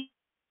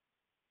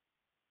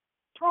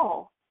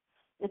control.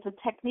 It's a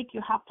technique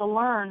you have to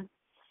learn.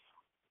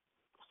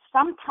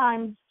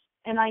 Sometimes,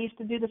 and I used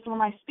to do this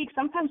when I speak,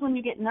 sometimes when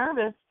you get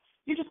nervous,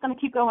 you're just going to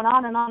keep going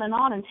on and on and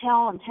on and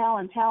tell. And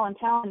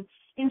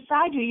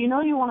inside you know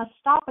you want to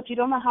stop, but you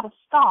don't know how to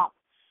stop.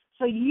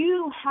 So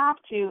you have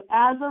to,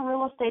 as a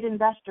real estate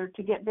investor,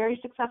 to get very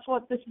successful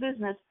at this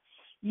business,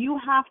 you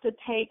have to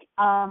take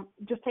a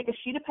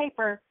sheet of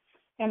paper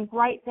and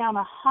write down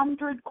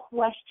 100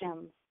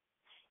 questions.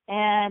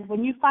 And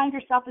when you find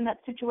yourself in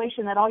that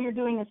situation that all you're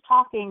doing is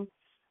talking,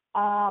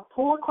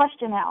 pull a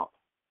question out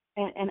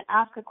and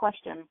ask a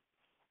question.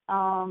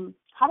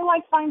 How do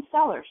I find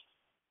sellers?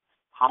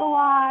 How do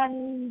I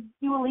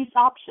do a lease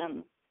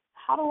option?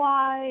 How do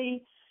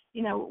I,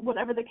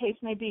 whatever the case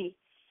may be.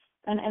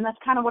 And that's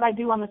kind of what I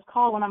do on this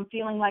call when I'm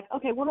feeling like,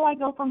 okay, where do I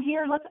go from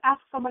here? Let's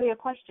ask somebody a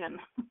question.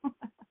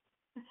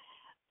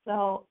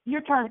 So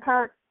your turn,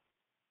 Kurt.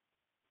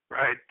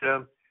 Right.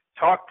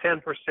 Talk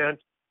 10%,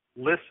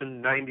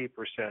 listen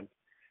 90%.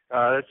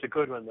 That's a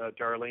good one,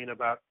 Darlene,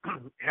 about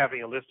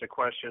having a list of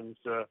questions.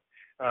 So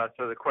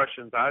the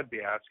questions I'd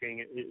be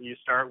asking, you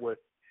start with,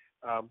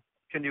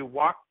 can you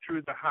walk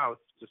through the house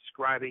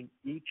describing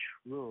each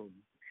room?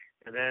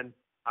 And then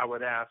I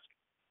would ask,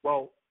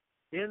 well,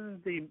 in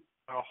the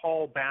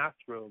hall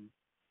bathroom,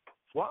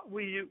 what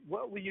will you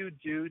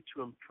do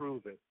to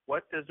improve it?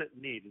 What does it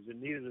need? Does it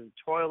need a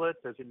toilet?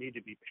 Does it need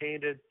to be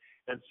painted?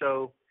 And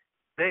so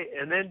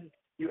then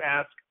you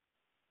ask,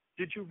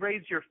 did you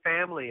raise your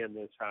family in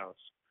this house?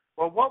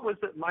 well, what was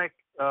it like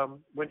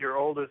when your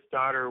oldest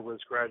daughter was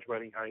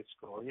graduating high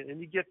school? And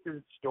you get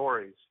these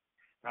stories,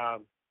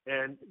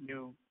 and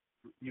you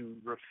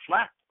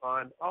reflect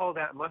on, oh,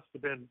 that must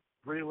have been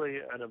really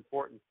an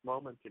important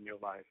moment in your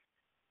life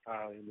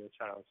in this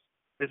house.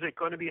 Is it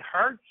going to be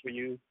hard for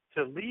you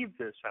to leave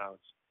this house?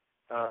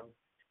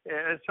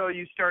 And so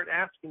you start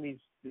asking these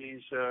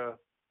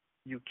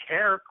you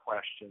care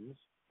questions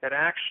that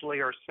actually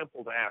are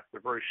simple to ask.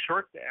 They're very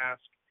short to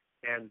ask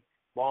and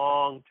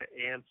long to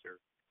answer.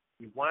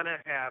 You want to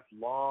have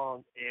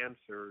long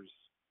answers,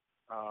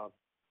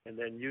 and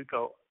then you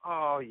go,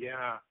 oh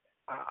yeah,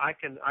 I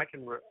can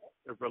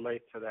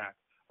relate to that.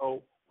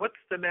 Oh, what's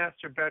the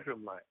master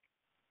bedroom like?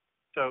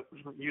 So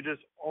you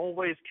just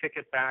always kick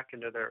it back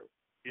into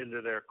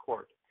their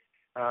court.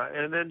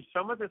 And then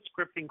some of the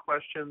scripting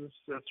questions,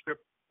 the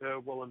script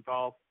will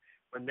involve,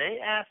 when they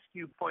ask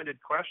you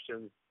pointed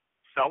questions,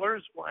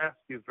 sellers will ask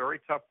you very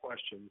tough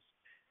questions.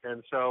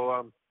 And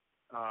so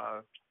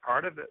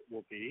part of it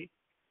will be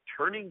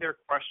turning their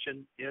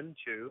question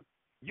into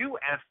you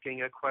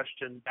asking a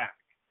question back,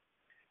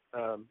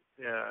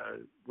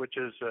 which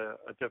is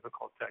a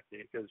difficult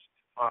technique, because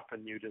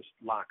often you just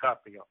lock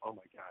up and go, oh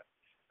my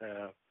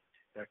God,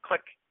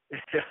 click.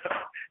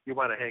 You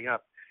want to hang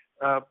up.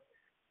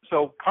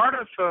 So part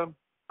of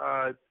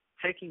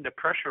taking the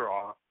pressure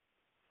off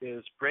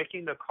is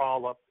breaking the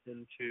call up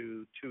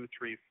into 2,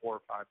 3, 4,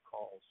 5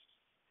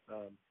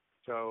 calls.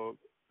 So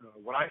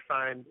what I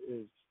find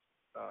is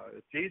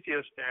it's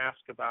easiest to ask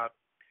about,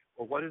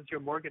 well, what is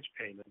your mortgage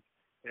payment,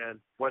 and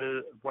what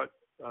is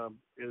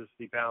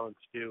the balance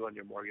due on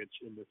your mortgage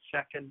in the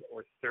second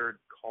or third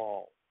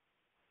call,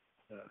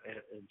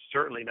 and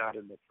certainly not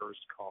in the first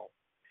call.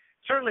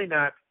 Certainly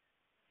not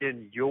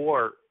in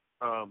your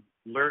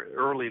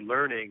early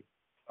learning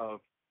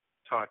of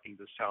talking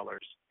to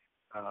sellers.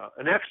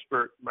 An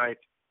expert might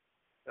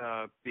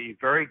be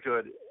very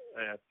good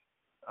at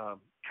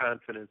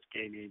confidence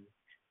gaining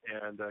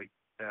and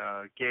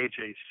gauge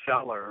a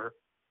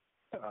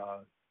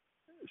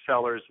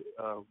seller's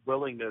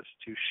willingness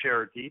to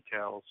share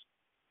details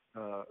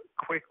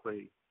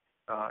quickly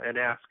and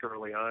ask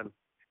early on.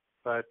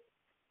 But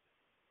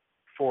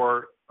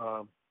for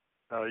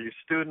your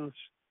students,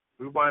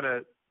 we want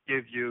to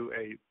give you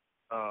a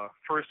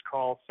first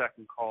call,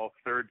 second call,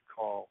 third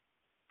call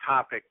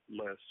topic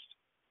list,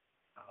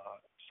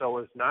 so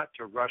as not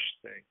to rush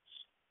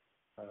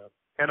things.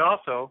 And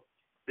also,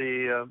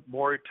 the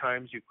more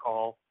times you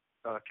call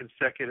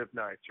consecutive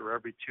nights or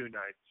every 2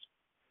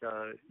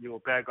 nights, you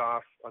will beg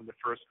off on the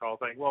first call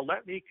saying, well,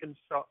 let me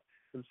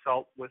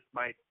consult with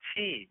my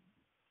team.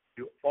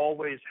 You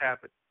always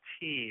have a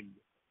team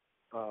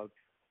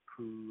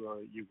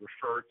who you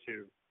refer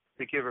to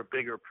give a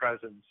bigger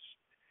presence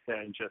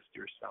than just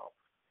yourself.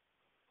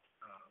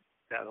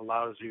 That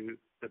allows you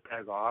to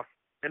beg off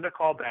and to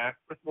call back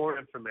with more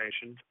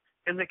information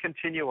and to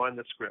continue on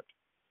the script.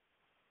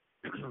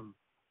 And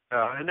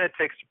that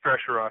takes the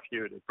pressure off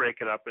you to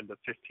break it up into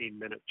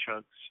 15-minute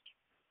chunks.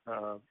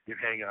 You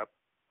hang up,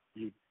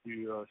 you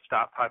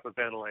stop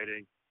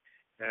hyperventilating,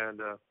 and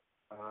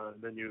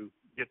then you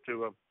get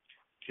to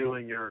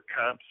doing your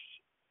comps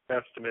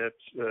estimates,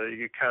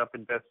 your comp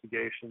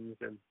investigations,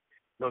 and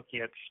looking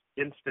at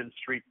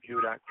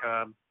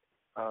instantstreetview.com,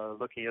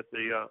 looking at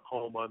the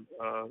home on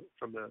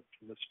from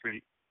the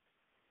street,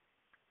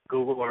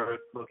 Google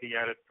Earth, looking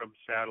at it from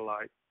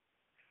satellite,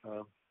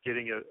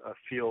 getting a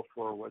feel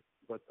for what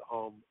the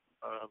home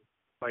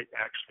might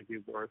actually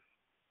be worth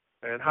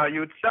and how you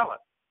would sell it.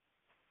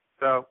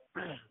 So,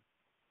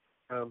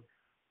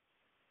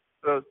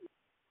 so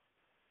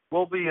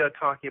we'll be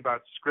talking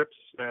about scripts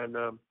and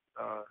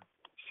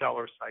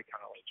seller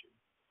psychology.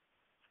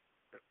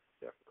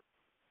 Definitely.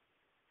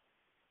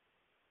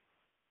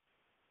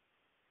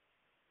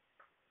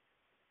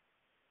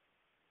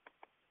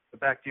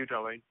 Back to you,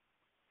 Jolene.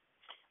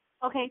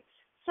 Okay,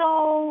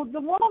 so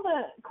one of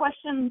the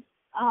questions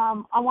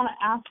I want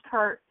to ask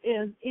her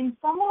is, in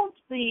some of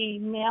the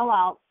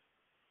mail-outs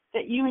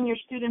that you and your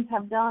students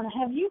have done,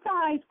 have you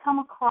guys come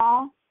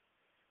across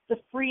the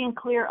free and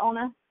clear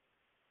owner?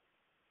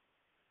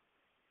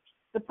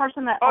 The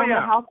person that owned the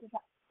house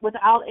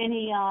without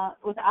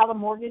a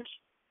mortgage?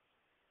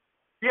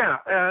 Yeah,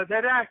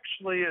 that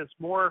actually is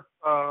more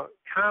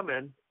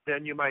common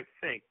than you might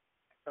think,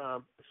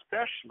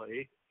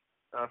 especially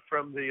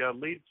from the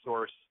lead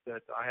source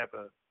that I have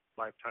a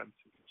lifetime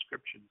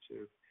subscription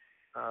to,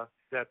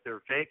 that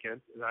they're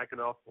vacant, and I can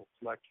also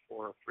select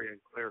for a free and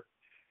clear.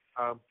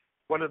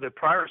 One of the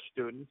prior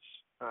students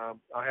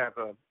I have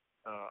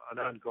an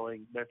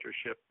ongoing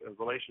mentorship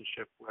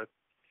relationship with,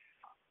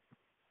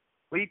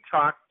 we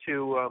talked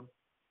to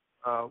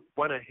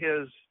one of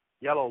his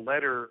yellow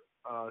letter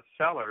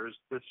sellers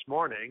this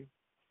morning,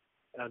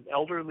 an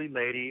elderly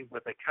lady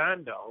with a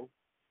condo,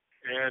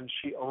 and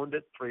she owned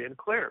it free and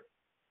clear.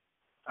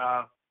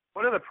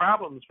 One of the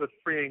problems with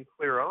free and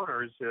clear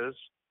owners is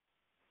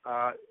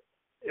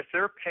if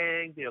they're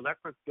paying the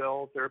electric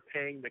bill, they're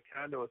paying the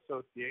condo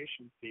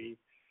association fee,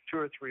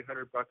 $200 or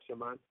 $300 a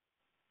month.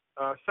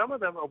 Some of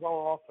them are well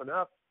off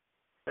enough,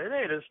 and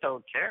they just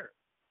don't care.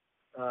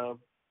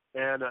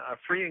 and a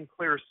free and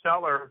clear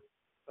seller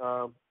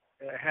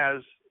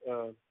has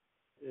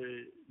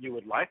you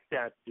would like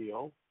that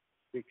deal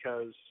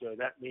because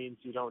that means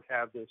you don't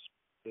have this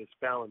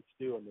balance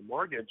due on the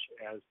mortgage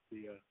as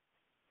the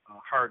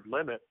hard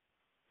limit.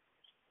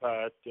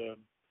 But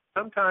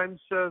sometimes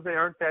they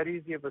aren't that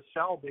easy of a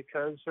sell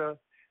because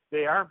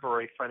they are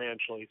very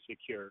financially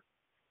secure.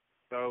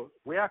 So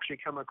we actually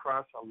come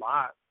across a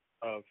lot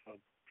of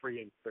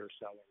free and clear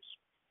sellers.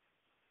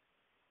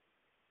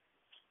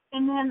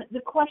 And then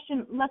the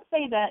question, let's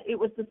say that it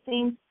was the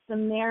same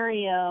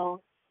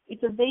scenario.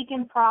 It's a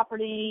vacant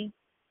property.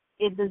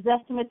 The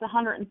estimate's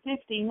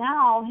 $150.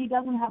 Now he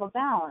doesn't have a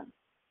balance.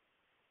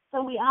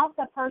 So we ask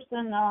that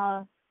person,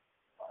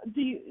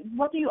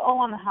 what do you owe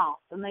on the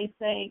house? And they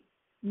say,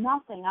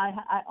 nothing.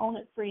 I own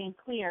it free and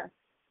clear.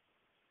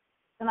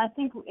 And I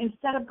think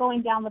instead of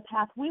going down the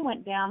path we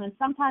went down, and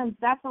sometimes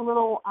that's a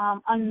little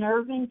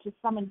unnerving to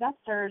some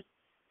investors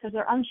because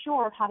they're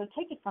unsure of how to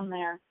take it from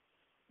there,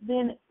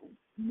 then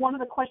one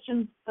of the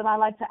questions that I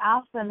like to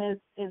ask them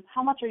is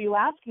how much are you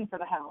asking for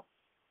the house?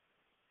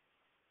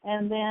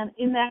 And then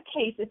in that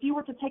case, if you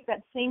were to take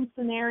that same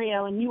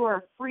scenario and you were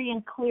a free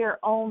and clear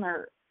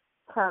owner,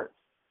 Kurt,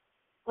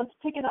 let's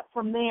pick it up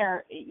from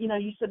there. You know,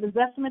 you said the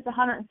estimate's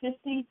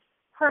 $150.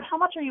 Kurt, how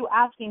much are you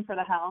asking for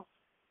the house?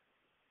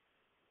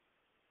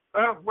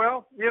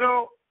 Well, you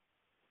know,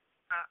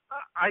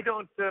 I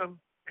don't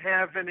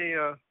have any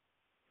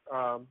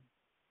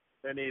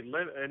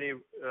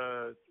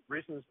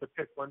reasons to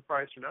pick one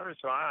price or another,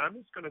 so I'm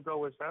just going to go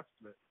with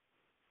estimate.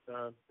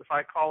 If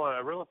I call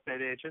a real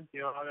estate agent,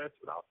 you know, that's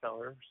what I'll tell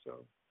her.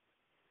 So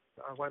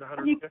I went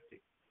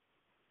 150.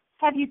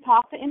 Have you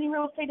talked to any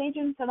real estate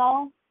agents at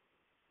all?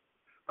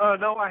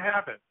 No, I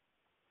haven't.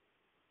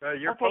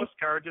 Your okay.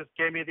 postcard just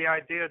gave me the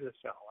idea to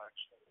sell,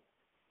 actually.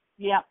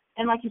 Yeah,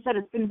 and like you said,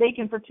 it's been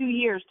vacant for 2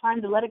 years.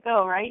 Time to let it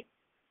go, right?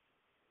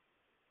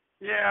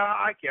 Yeah,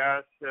 I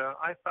guess.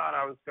 I thought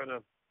I was going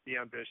to be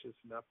ambitious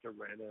enough to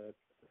rent it.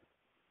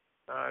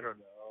 I don't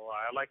know.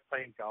 I like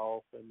playing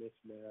golf and this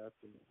and that.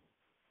 And,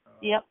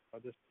 yep.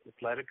 I'll just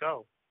let it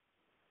go.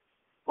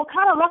 Well,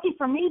 kind of lucky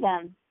for me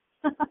then.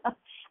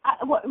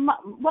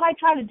 What I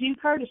try to do,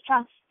 Kurt, is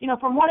try, you know,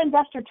 from one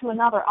investor to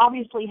another.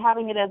 Obviously,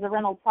 having it as a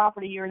rental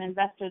property, you're an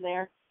investor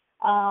there.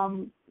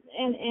 And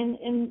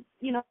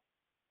you know,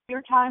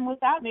 your time with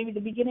that, maybe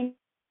the beginning,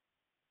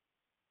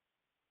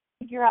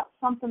 figure out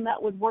something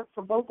that would work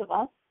for both of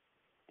us.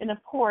 And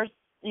of course,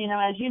 you know,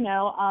 as you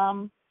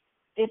know,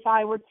 if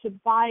I were to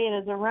buy it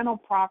as a rental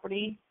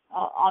property,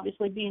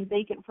 obviously being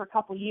vacant for a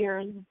couple of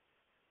years,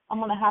 I'm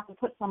going to have to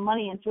put some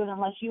money into it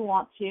unless you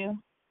want to.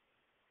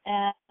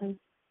 And,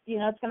 you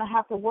know, it's going to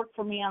have to work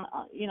for me on,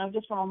 you know,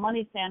 just from a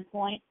money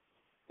standpoint.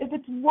 If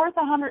it's worth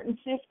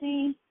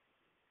 $150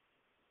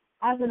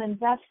 as an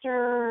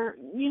investor,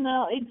 you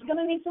know, it's going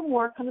to need some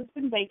work because it's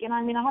been vacant.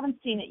 I mean, I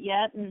haven't seen it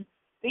yet. And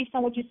based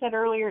on what you said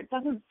earlier, it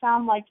doesn't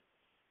sound like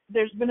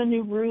there's been a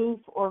new roof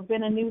or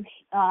been a new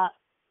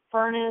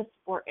furnace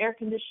or air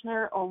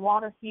conditioner or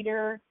water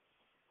heater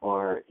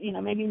or, you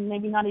know, maybe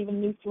not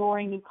even new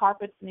flooring, new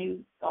carpets,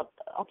 new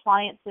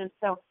appliances.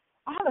 So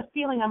I have a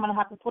feeling I'm going to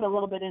have to put a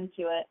little bit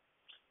into it.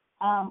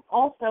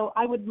 Also,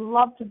 I would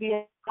love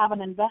to have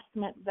an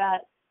investment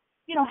that,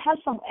 you know, has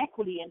some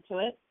equity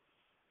into it.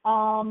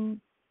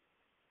 I'm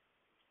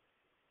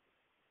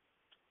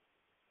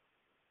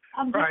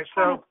just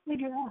trying to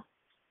figure out.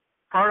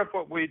 Part of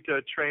what we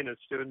train a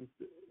student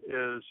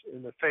is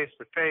in the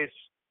face-to-face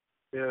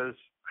is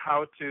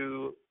how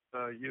to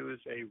use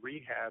a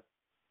rehab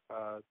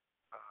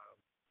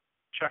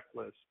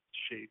checklist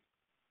sheet.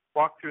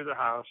 Walk through the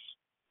house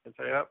and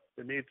say, oh,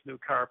 it needs new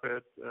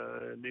carpet,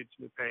 it needs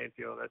new paint.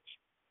 You know, that's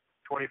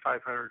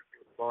 $2,500 for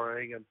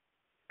flooring and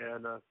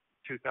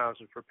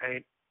 $2,000 for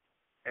paint,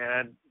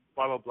 and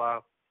blah blah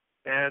blah.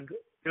 And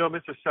you know,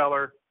 Mr.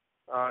 Seller,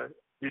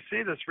 you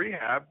see this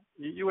rehab,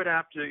 you would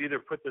have to either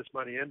put this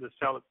money in to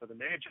sell it with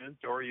an agent,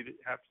 or you'd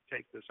have to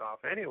take this off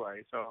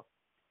anyway. So,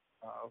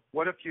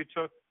 what if you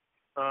took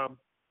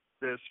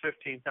this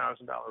 $15,000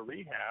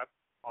 rehab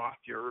off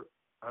your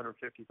 $150,000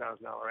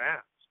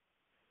 ask?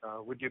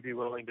 Would you be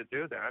willing to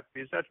do that?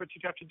 Because that's what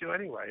you'd have to do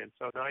anyway. And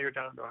so now you're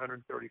down to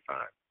 $135.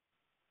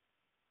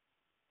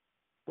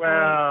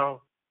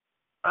 Well,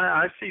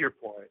 I see your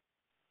point.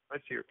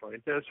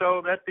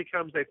 So that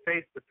becomes a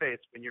face-to-face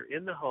when you're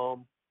in the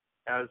home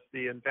as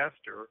the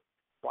investor,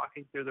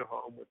 walking through the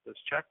home with this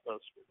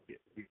checklist we give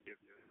you.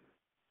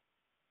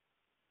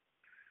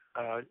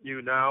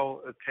 You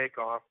now take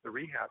off the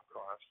rehab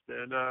cost,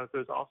 and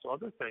there's also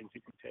other things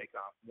you can take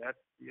off, and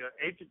that's the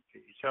agent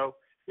fee. So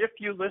if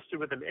you listed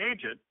with an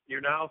agent,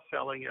 you're now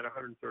selling at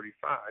 $135.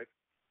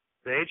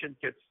 The agent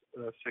gets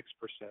 6%,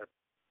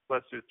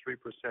 plus there's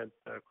 3%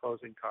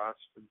 closing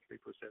costs and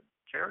 3%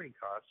 carrying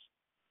costs.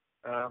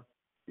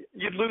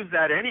 You'd lose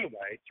that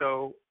anyway.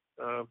 So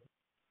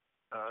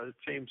it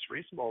seems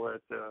reasonable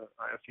that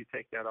if you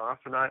take that off,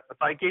 and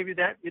if I gave you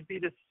that, it'd be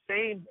the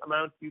same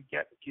amount you'd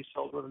get if you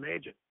sold with an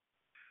agent.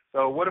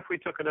 So what if we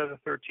took another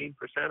 13%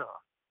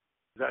 off?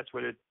 That's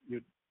what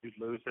you'd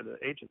lose in an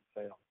agent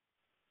sale.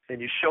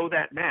 and you show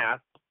that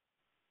math,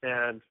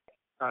 and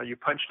you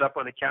punch it up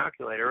on the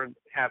calculator, and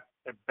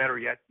better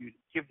yet, you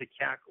give the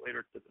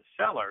calculator to the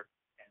seller,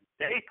 and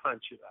they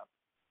punch it up.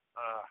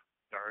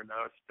 Darn,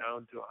 now it's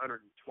down to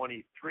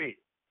 123,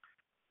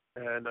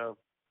 and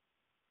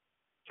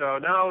so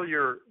now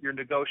you're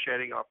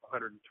negotiating off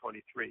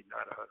 123,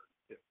 not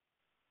 102.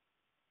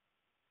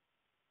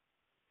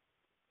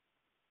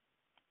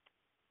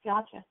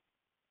 Gotcha.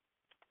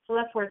 So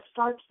that's where it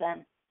starts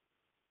then.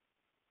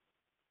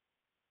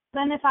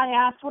 Then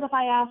what if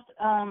I asked,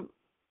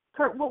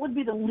 Kurt, what would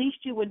be the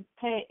least you would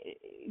take?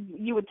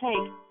 You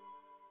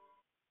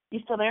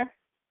still there?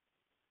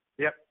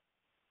 Yep.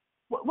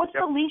 What's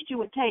the least you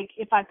would take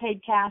if I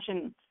paid cash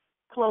and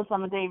closed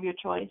on the day of your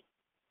choice?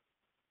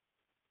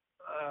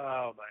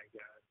 Oh my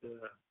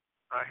God,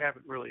 I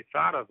haven't really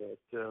thought of it.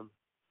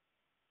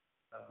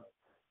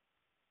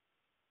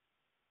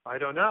 I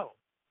don't know.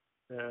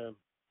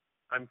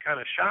 I'm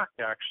kind of shocked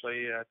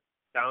actually.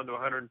 Down to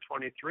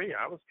 123.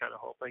 I was kind of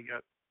hoping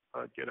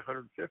I'd get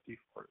 150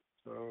 for it.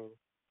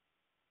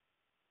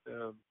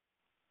 So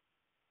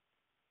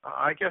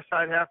I guess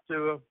I'd have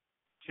to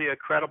see a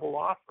credible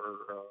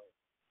offer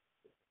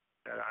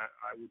that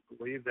I would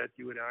believe that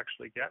you would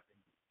actually get me.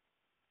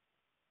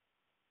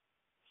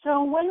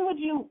 So when would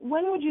you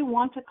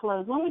want to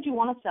close? When would you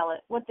want to sell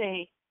it? What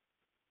day?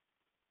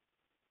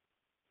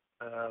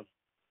 Well,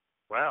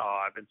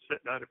 I've been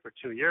sitting on it for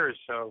 2 years,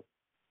 so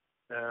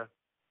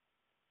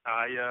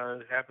I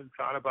haven't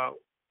thought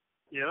about,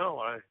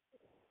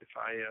 if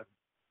I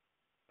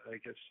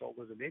get sold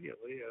it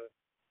immediately,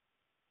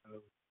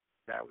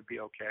 that would be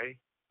okay.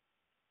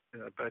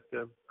 But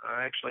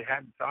I actually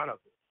hadn't thought of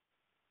it.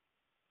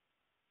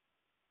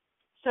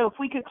 So if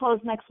we could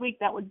close next week,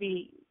 that would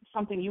be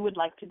something you would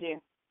like to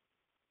do.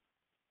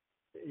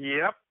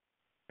 Yep.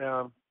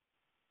 Then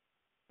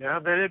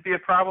it'd be a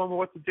problem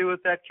what to do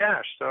with that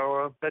cash.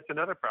 So that's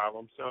another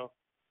problem. So,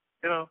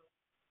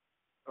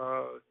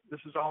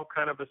 this is all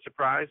kind of a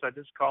surprise. I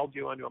just called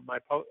you on your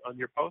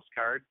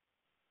postcard,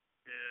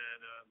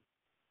 and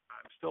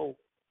I'm still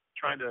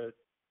trying to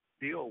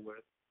deal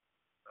with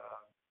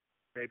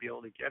maybe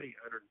only getting $123,000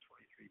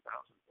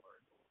 for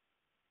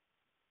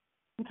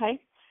it.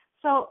 Okay.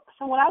 So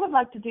what I would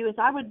like to do is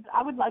I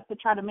would like to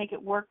try to make it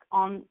work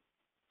on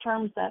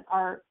terms that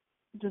are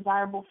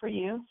desirable for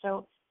you.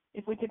 So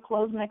if we could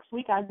close next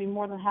week, I'd be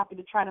more than happy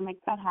to try to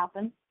make that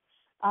happen.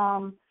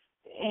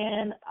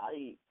 And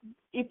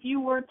if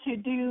you were to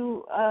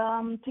do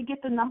to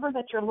get the number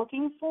that you're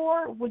looking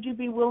for, would you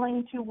be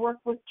willing to work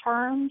with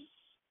terms?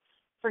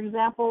 For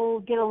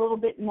example, get a little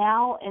bit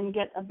now and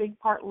get a big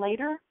part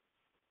later?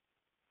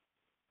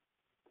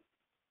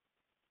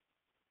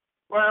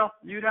 Well,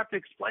 you'd have to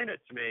explain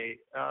it to me.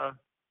 I'm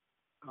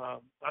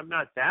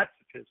not that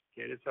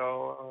sophisticated,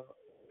 so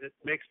it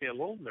makes me a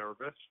little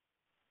nervous.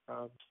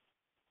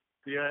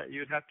 Yeah,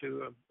 you'd have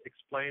to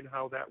explain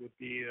how that would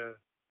be a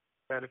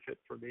benefit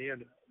for me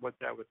and what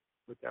that would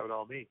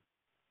all mean.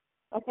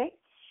 Okay,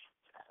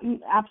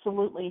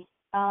 absolutely.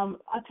 I'll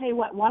tell you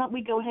what. Why don't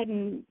we go ahead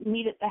and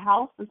meet at the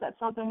house? Is that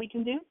something we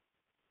can do?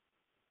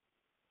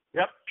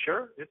 Yep,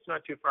 sure. It's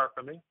not too far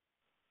from me.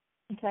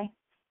 Okay.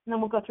 And then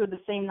we'll go through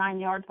the same 9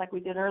 yards like we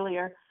did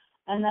earlier.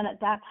 And then at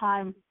that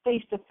time,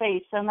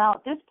 face-to-face. So now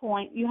at this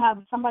point, you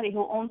have somebody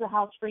who owns a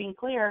house free and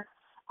clear.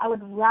 I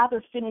would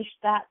rather finish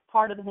that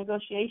part of the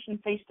negotiation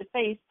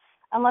face-to-face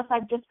unless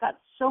I've just got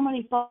so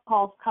many phone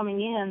calls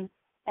coming in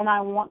and I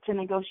want to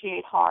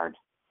negotiate hard.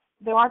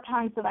 There are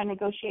times that I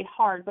negotiate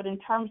hard, but in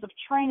terms of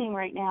training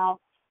right now,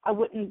 I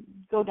wouldn't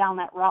go down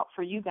that route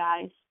for you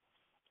guys.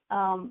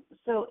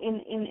 So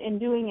in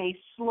doing a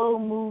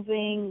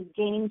slow-moving,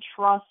 gain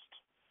trust,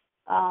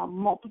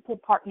 multiple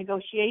part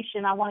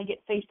negotiation, I want to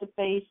get face to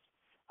face.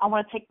 I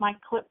want to take my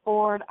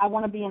clipboard. I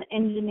want to be an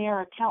engineer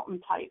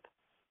accountant type.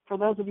 For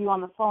those of you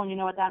on the phone, you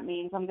know what that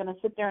means. I'm going to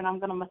sit there and I'm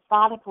going to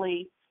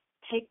methodically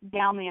take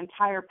down the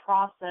entire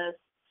process,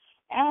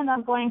 and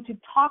I'm going to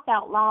talk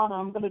out loud, and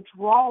I'm going to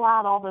draw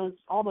out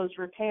all those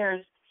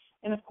repairs.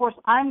 And of course,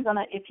 I'm going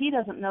to, if he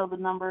doesn't know the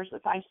numbers,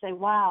 if I say,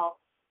 wow,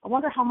 I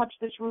wonder how much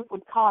this roof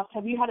would cost.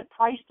 Have you had it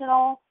priced at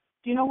all?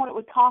 Do you know what it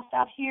would cost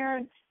out here?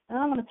 And then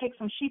I'm going to take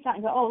some sheets out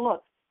and go, oh,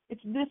 look,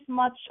 it's this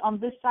much on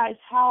this size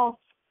house.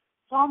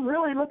 So I'm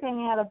really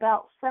looking at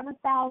about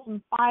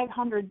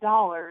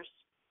 $7,500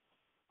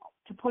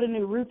 to put a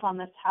new roof on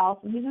this house.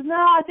 And he says, no,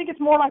 I think it's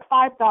more like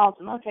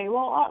 $5,000. Okay,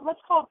 well, let's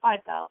call it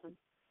 $5,000.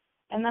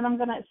 And then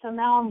so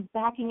now I'm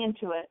backing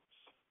into it.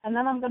 And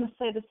then I'm going to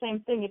say the same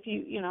thing.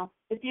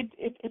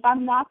 If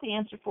I'm not the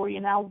answer for you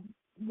now,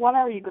 what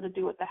are you going to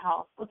do with the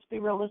house? Let's be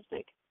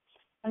realistic.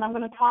 And I'm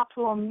going to talk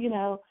to him,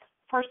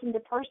 person to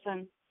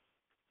person,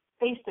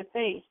 face to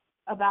face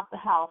about the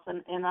house.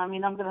 And I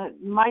mean,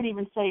 might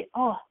even say,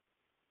 oh,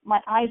 my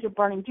eyes are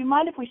burning. Do you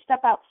mind if we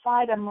step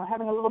outside? I'm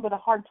having a little bit of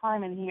hard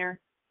time in here,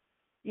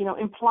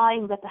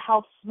 implying that the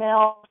house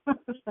smells.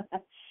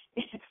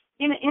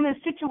 In a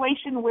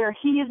situation where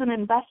he is an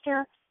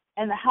investor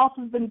and the house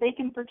has been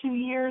vacant for 2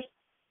 years,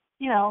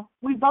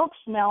 we both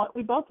smell it.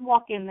 We both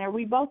walk in there.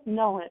 We both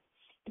know it.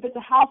 If it's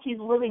a house he's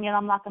living in,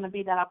 I'm not going to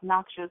be that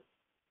obnoxious.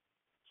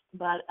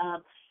 But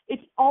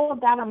it's all of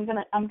that.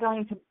 I'm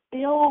going to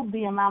build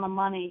the amount of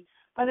money.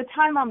 By the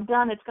time I'm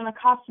done, it's going to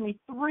cost me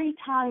 3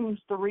 times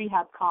the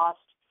rehab cost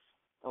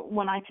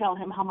when I tell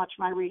him how much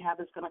my rehab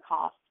is going to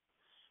cost.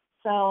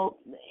 So,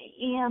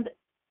 and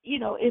you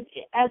know, if,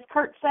 as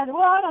Kurt said,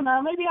 well, I don't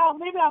know, maybe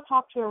I'll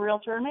talk to a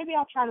realtor, maybe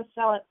I'll try to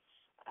sell it.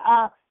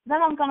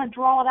 Then I'm going to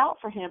draw it out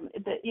for him.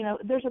 You know,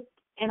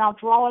 and I'll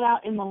draw it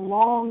out in the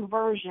long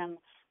version.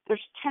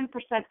 There's 10%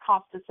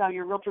 cost to sell.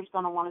 Your realtor's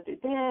going to want to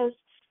do this.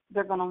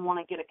 They're going to want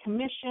to get a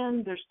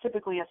commission. There's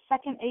typically a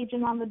second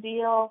agent on the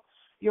deal.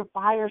 Your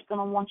buyer's going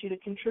to want you to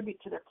contribute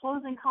to their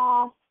closing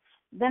costs.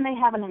 Then they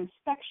have an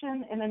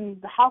inspection, and in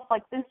the house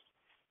like this,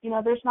 you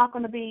know, there's not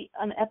going to be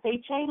an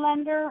FHA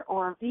lender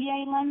or a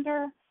VA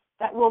lender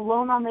that will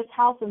loan on this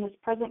house in this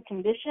present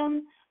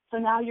condition. So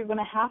now you're going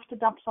to have to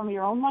dump some of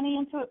your own money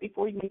into it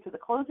before you get to the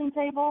closing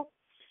table.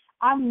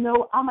 I'm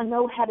a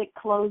no-headache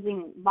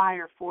closing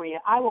buyer for you.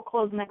 I will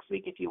close next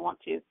week if you want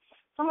to.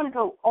 So I'm going to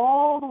go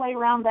all the way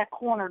around that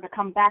corner to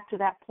come back to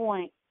that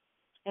point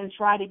and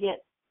try to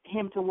get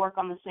him to work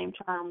on the same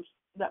terms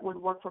that would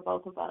work for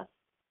both of us.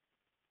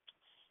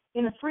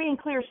 In a free and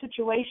clear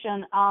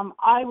situation,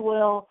 I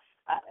will.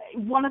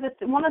 One of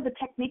the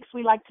techniques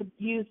we like to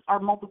use are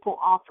multiple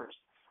offers.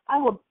 I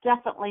will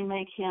definitely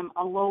make him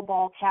a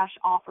lowball cash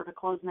offer to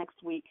close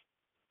next week.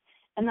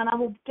 And then I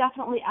will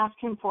definitely ask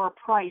him for a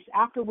price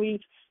after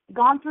we've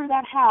gone through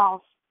that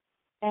house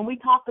and we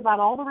talked about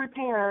all the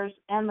repairs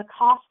and the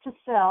cost to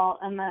sell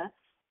and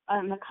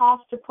the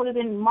cost to put it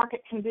in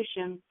market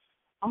condition.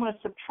 I'm going to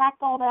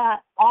subtract all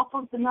that off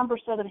of the number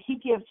so that he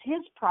gives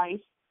his price.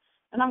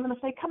 And I'm going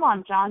to say, come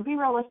on, John, be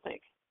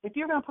realistic. If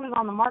you're going to put it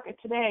on the market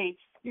today,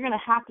 you're going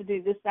to have to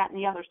do this, that, and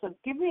the other. So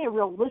give me a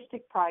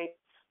realistic price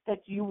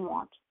that you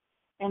want.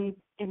 And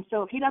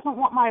so if he doesn't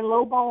want my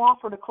lowball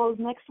offer to close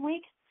next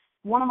week,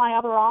 one of my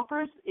other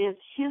offers is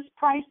his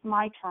price,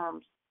 my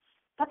terms.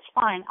 That's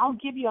fine. I'll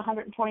give you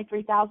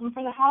 $123,000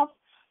 for the house,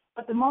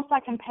 but the most I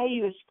can pay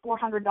you is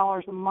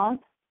 $400 a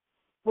month.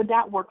 Would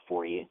that work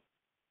for you?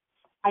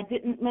 I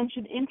didn't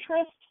mention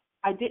interest.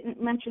 I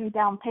didn't mention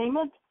down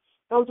payment.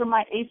 Those are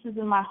my aces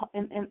in my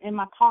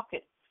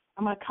pocket.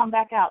 I'm going to come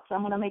back out, so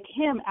I'm going to make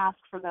him ask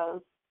for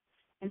those.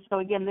 And so,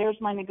 again, there's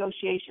my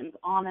negotiations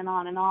on and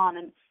on and on.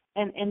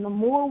 And the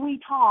more we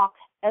talk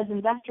as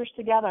investors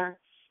together,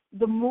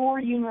 the more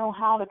you know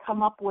how to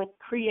come up with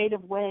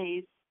creative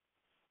ways.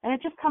 And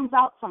it just comes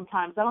out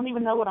sometimes. I don't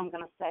even know what I'm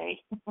going to say.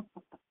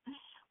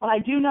 But I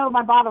do know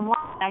my bottom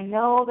line. I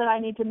know that I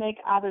need to make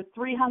either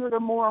 $300 or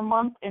more a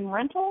month in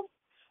rentals,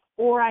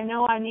 or I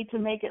know I need to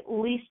make at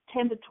least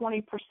 10 to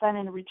 20%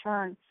 in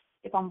return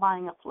if I'm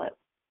buying a flip.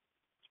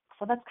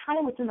 So that's kind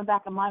of what's in the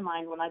back of my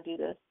mind when I do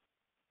this.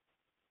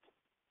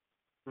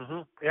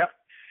 Mm-hmm. Yep.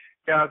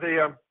 Yeah.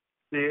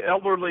 The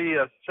elderly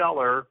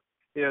seller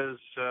is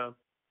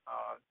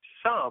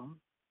some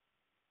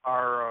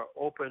are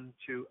open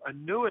to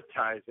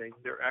annuitizing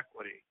their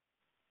equity,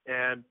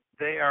 and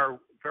they are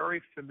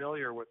very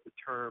familiar with the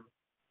term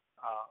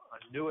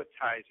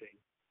annuitizing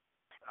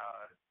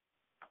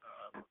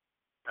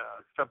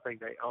something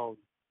they own,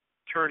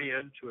 turning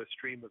into a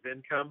stream of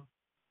income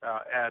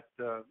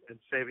and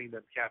saving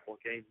them capital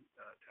gain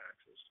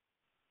taxes.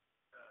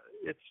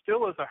 It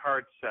still is a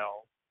hard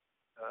sell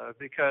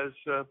because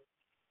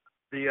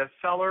the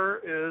seller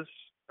is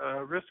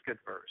risk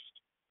adverse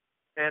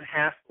and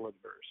hassle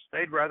adverse.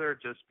 They'd rather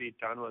just be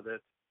done with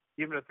it,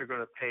 even if they're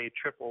going to pay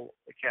triple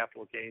the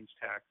capital gains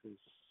taxes,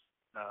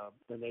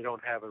 then they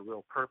don't have a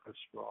real purpose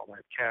for all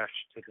that cash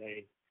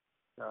today.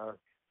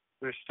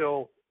 They're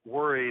still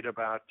worried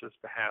about just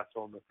the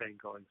hassle and the thing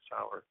going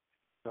sour.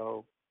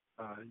 So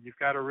you've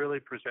got to really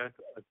present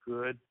a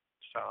good,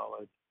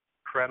 solid,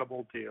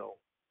 credible deal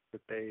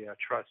that they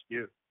trust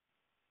you.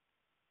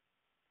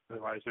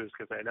 Otherwise, they're just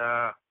going to say,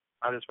 nah,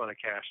 I just want a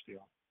cash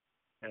deal.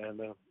 And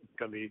it's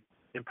going to be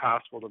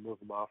impossible to move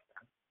them off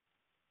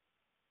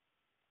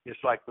that.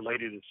 Just like the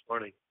lady this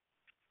morning.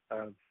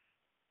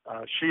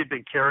 She had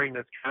been carrying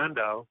this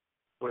condo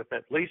with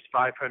at least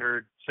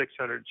 $500,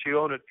 $600. She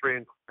owned it 3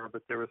 1/4,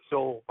 but there was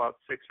still about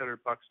 $600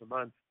 a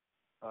month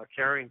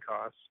carrying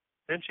costs,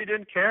 and she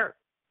didn't care.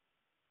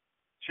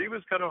 She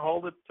was going to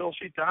hold it till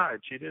she died.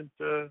 She didn't.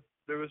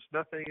 There was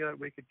nothing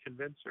we could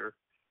convince her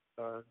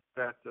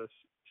that the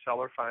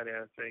seller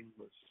financing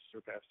was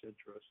her best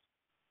interest.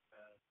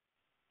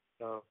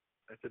 So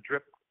it's a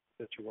drip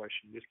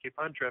situation. You just keep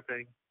on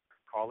dripping.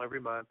 Call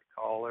every month.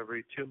 Call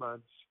every 2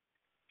 months.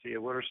 See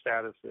what her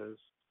status is,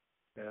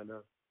 and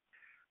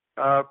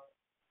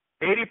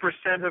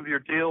 80% of your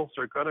deals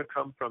are going to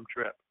come from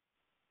drip,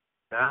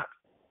 not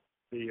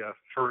the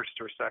first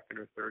or second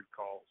or third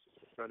calls.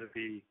 It's going to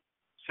be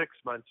 6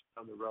 months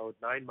down the road,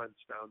 9 months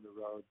down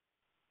the road,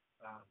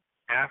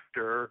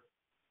 after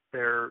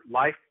their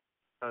life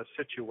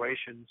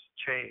situations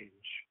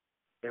change,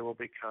 they will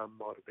become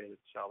motivated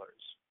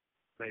sellers.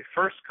 When they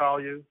first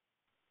call you,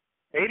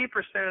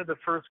 80% of the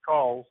first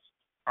calls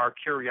are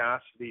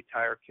curiosity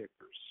tire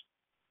kickers.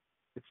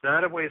 It's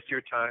not a waste of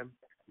your time.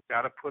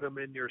 got to put them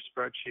in your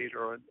spreadsheet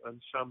or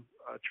on some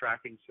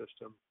tracking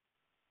system.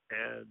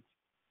 And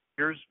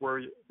here's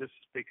where this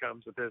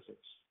becomes a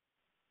business.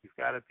 You've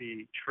got to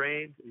be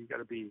trained. You've got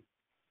to be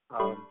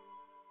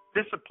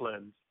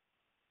disciplined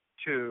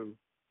to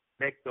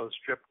make those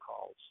strip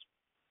calls.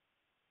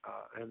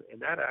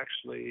 And that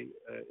actually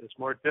is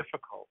more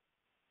difficult.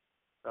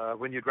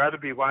 When you'd rather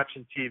be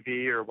watching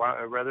TV or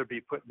rather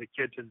be putting the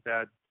kids in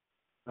bed,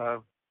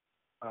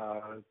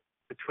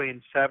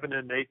 between 7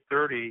 and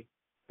 8:30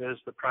 is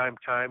the prime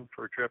time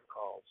for trip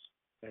calls.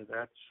 And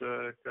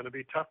that's going to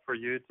be tough for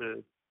you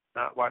to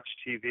not watch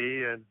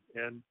TV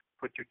and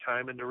put your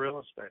time into real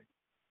estate.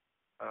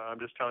 I'm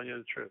just telling you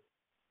the truth.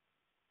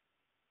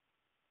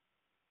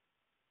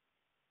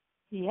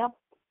 Yep.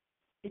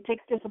 It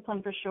takes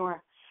discipline for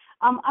sure.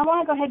 I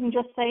want to go ahead and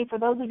just say, for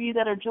those of you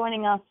that are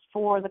joining us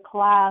for the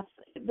class,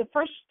 the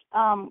first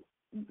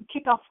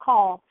kickoff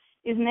call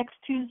is next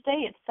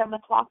Tuesday at 7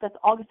 o'clock. That's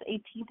August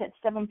 18th at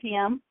 7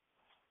 p.m.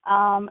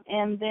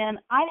 And then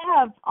I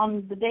have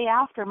on the day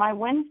after my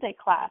Wednesday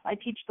class. I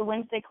teach the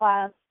Wednesday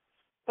class,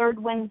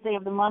 third Wednesday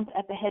of the month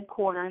at the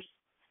headquarters.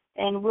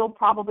 And we'll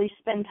probably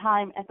spend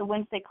time at the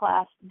Wednesday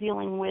class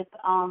dealing with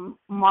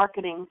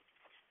marketing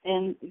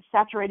and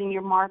saturating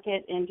your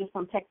market and just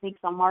some techniques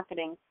on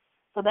marketing.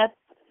 So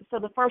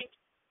the first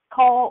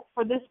call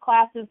for this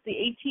class is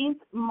the 18th.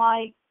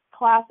 My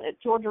class at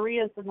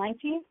GaREIA is the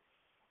 19th.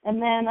 And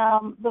then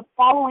the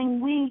following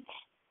week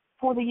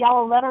for the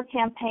Yellow Letter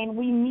campaign,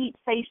 we meet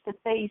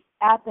face-to-face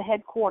at the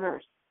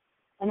headquarters.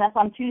 And that's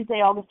on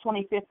Tuesday, August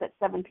 25th at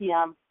 7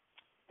 p.m.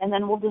 And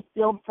then we'll just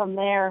build from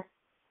there.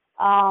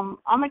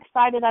 I'm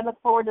excited. I look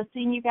forward to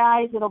seeing you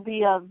guys. It'll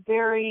be a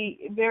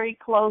very, very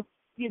close,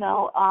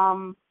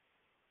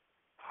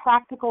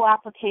 practical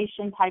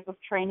application type of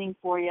training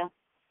for you.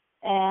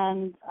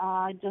 And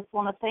I just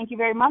want to thank you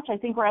very much. I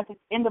think we're at the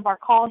end of our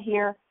call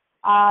here.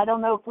 I don't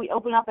know if we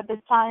open up at this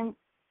time,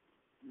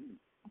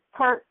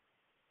 Kurt.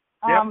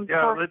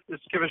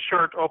 Let's give a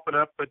short open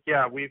up. But,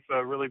 yeah, we've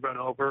really run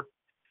over.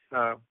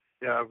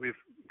 We've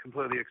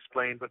completely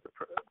explained what the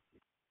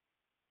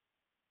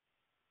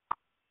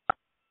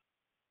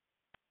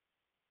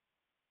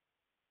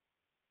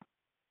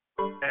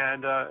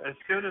And as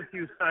soon as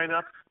you sign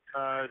up,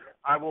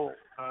 I will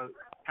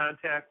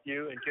contact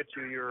you and get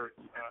you your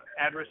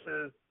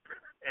addresses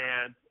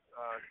and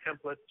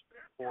templates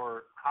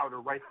for how to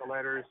write the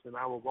letters, and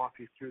I will walk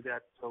you through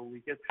that so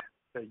you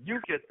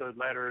get the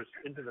letters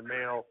into the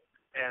mail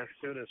as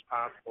soon as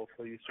possible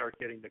so you start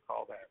getting the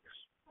callbacks.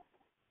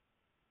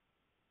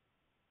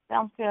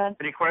 Sounds good.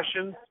 Any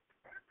questions?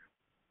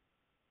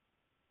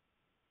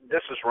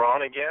 This is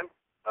Ron again.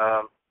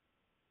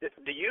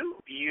 Do you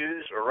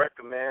use or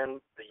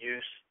recommend the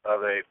use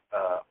of a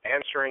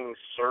answering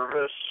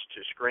service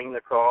to screen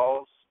the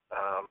calls,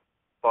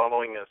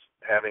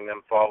 having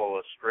them follow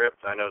a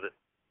script? I know that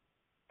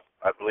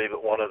I believe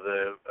at one of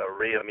the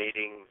REIA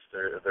meetings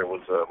there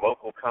was a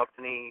local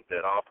company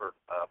that offered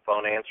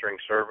phone answering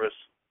service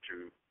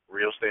to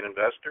real estate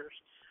investors,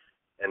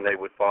 and they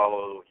would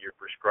follow your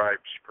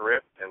prescribed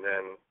script and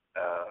then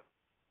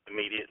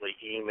immediately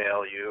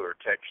email you or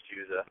text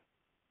you the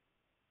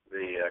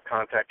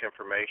contact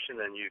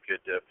information, and you could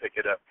pick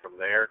it up from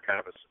there,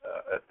 kind of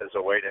as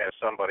a way to have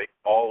somebody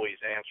always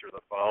answer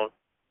the phone.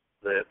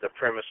 The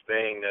premise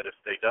being that if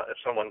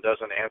someone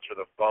doesn't answer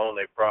the phone,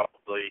 they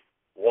probably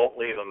won't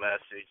leave a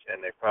message,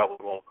 and they probably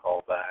won't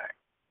call back.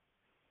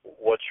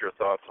 What's your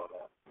thoughts on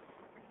that?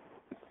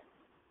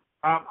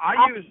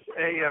 I use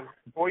a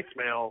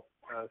voicemail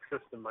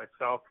system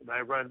myself, and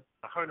I run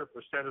 100%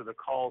 of the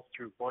calls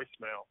through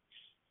voicemail.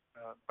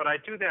 But I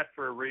do that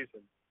for a reason.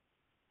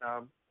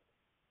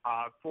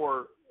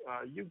 For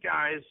you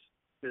guys,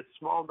 the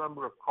small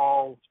number of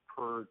calls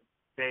per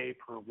day,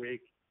 per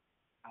week,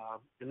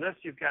 unless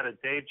you've got a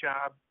day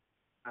job,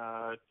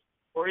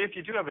 or if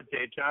you do have a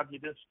day job, you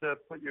just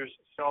put your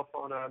cell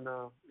phone on,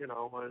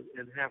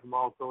 and have them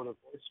all go to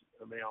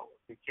voicemail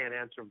if you can't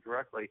answer them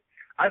directly.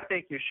 I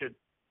think you should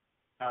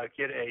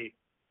get a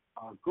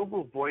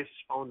Google Voice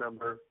phone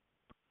number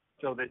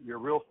so that your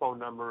real phone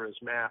number is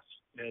masked,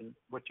 and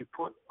what you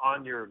put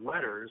on your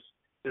letters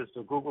is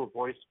the Google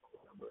Voice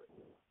phone number.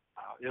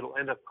 It'll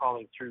end up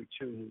calling through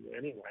to you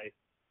anyway,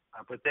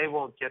 but they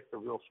won't get the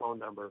real phone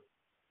number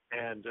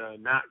and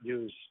not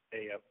use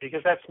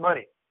because that's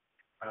money.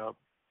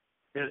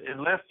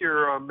 Unless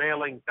you're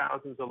mailing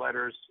thousands of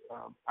letters,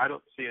 I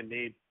don't see a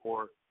need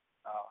for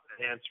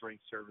an answering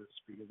service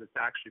because it's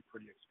actually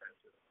pretty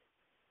expensive.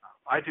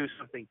 I do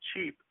something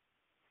cheap.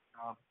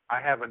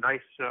 I have a nice.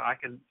 I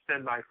can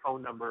send my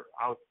phone number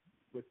out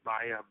with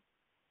my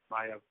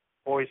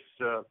voice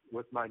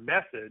with my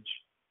message,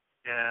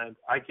 and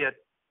I get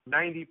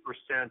 90%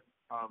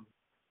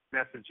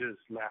 messages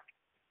left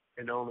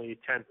and only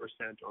 10%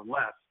 or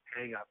less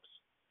hang-ups.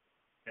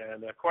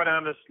 And quite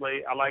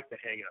honestly, I like the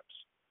hang-ups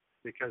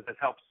because it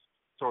helps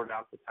sort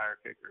out the tire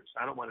kickers.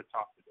 I don't want to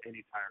talk to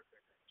any tire kickers.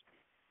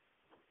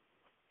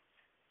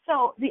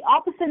 So the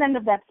opposite end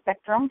of that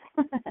spectrum,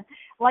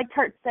 like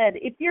Kurt said,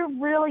 if you're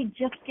really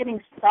just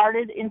getting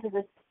started into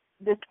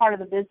this part of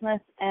the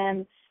business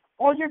and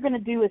all you're going to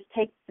do is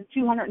take the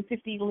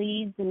 250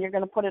 leads and you're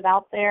going to put it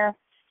out there.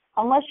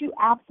 Unless you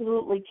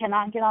absolutely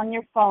cannot get on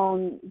your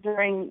phone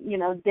during,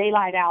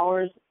 daylight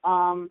hours,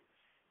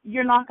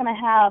 you're not going to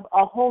have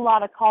a whole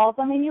lot of calls.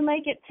 I mean, you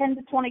may get 10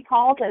 to 20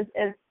 calls,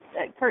 as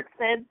Kurt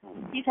said.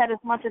 He's had as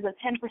much as a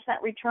 10%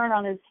 return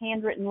on his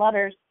handwritten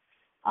letters.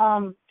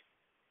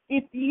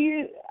 If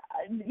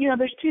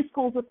there's two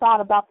schools of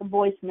thought about the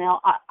voicemail.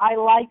 I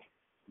like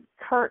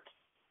Kurt's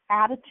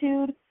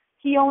attitude.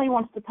 He only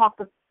wants to talk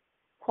to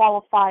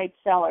qualified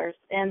sellers,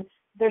 and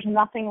there's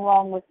nothing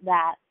wrong with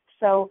that.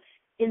 So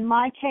in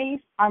my case,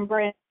 I'm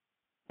bringing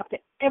up to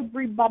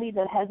everybody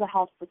that has a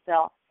house for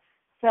sale.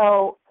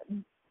 So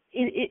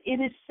it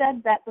is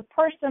said that the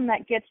person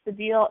that gets the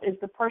deal is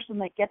the person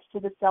that gets to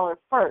the seller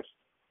first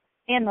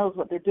and knows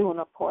what they're doing,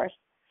 of course.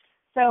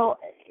 So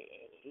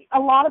a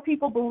lot of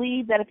people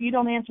believe that if you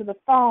don't answer the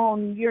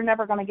phone, you're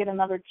never going to get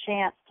another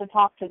chance to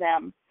talk to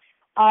them.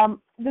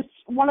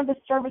 One of the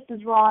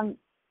services, Ron,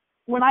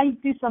 when I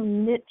do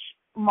some niche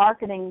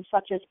marketing,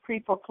 such as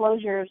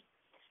pre-foreclosures,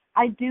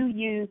 I do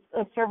use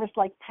a service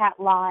like Pat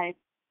Live.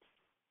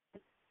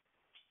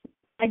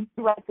 I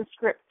do write the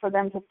script for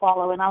them to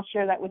follow, and I'll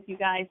share that with you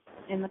guys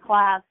in the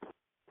class.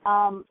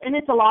 And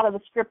it's a lot of the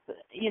script.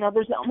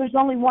 There's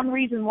only one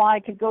reason why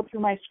I could go through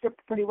my script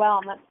pretty well,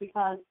 and that's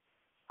because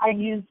I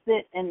used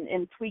it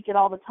and tweak it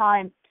all the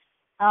time.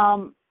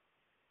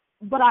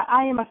 But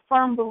I am a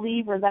firm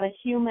believer that a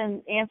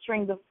human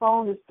answering the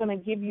phone is going to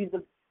give you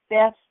the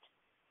best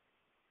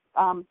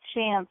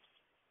chance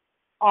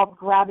of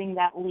grabbing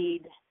that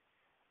lead.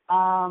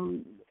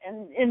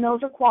 And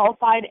those are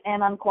qualified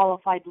and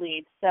unqualified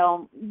leads.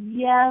 So,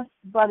 yes,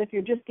 but if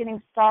you're just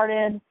getting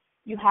started,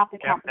 you have to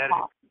count the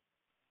cost.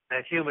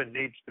 That human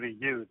needs to be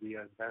you, the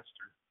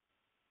investor,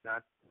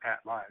 not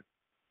Pat Live.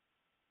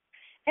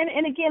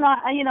 And again,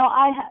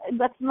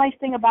 that's the nice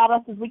thing about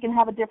us is we can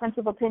have a difference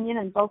of opinion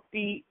and both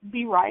be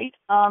right.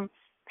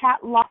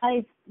 Pat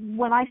Live,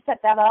 when I set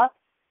that up,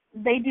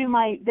 they do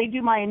my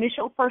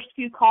initial first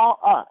few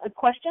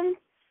questions.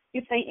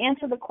 If they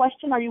answer the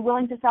question, are you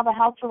willing to sell the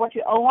house for what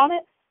you owe on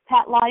it?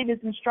 Pat Live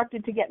is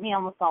instructed to get me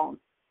on the phone.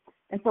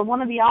 And so one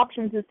of the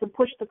options is to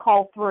push the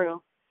call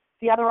through.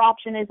 The other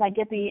option is I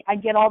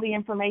get all the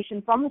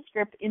information from the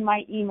script in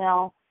my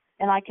email,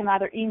 and I can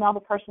either email the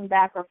person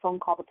back or phone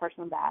call the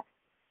person back.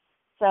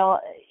 So,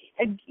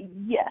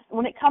 yes,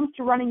 when it comes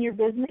to running your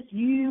business,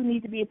 you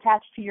need to be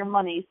attached to your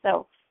money.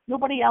 So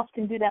nobody else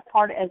can do that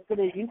part as good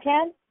as you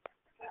can.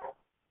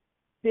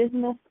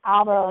 Business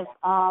out of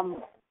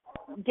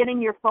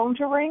getting your phone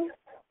to ring,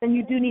 then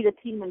you do need a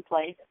team in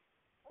place.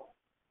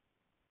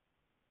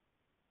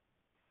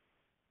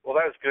 Well,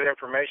 that was good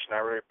information. I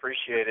really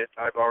appreciate it.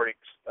 I've already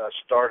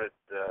started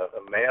the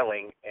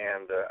mailing,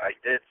 and I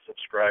did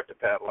subscribe to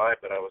Pat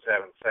Live, but I was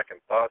having second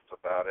thoughts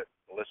about it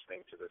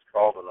listening to this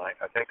call tonight.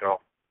 I think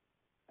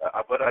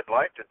what I'd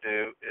like to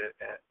do,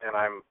 and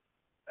I'm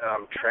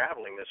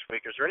traveling this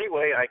week, is there any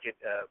way I could,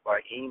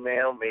 by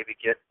email, maybe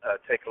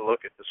take a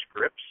look at the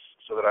scripts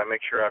so that I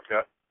make sure I've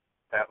got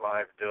Pat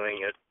Live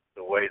doing it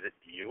the way that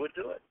you would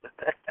do it?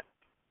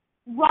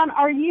 Ron,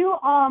 are you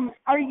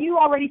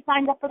already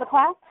signed up for the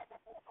class?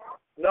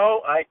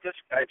 No, I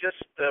just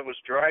was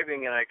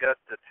driving and I got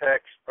the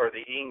text or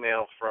the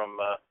email from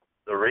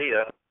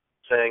GaREIA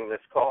saying this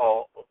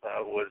call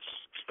was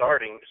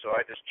starting, so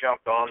I just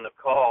jumped on the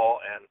call,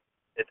 and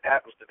it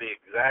happens to be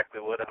exactly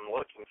what I'm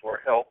looking for,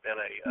 help in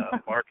a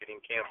marketing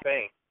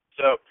campaign.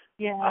 So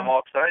yeah. I'm all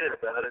excited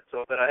about it,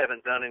 but I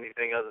haven't done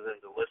anything other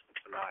than to listen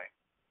tonight.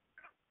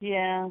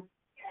 Yeah.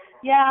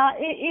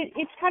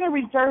 It's kind of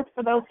reserved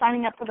for those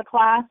signing up for the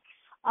class.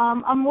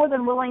 I'm more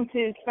than willing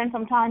to spend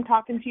some time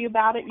talking to you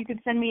about it. You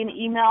could send me an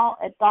email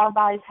at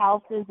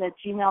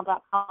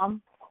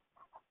darbyshouses@gmail.com.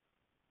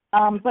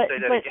 But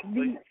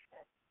again,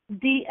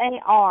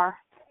 DAR,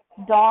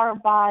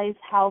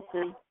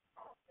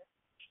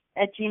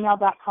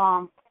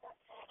 darbyshouses@gmail.com.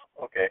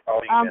 Okay,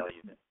 I'll email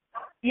you then.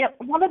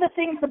 Yep. One of the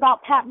things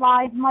about Pat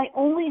Live, my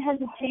only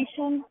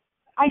hesitation,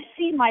 I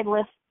see my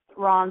list,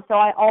 Ron, so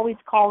I always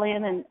call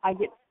in and I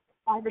get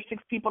 5 or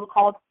 6 people to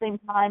call at the same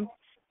time,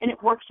 and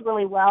it works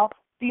really well.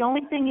 The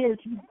only thing is,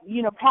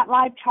 Pat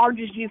Live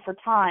charges you for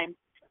time,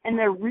 and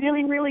they're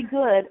really, really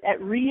good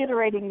at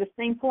reiterating the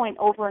same point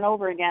over and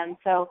over again.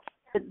 So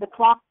the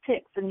clock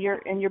ticks and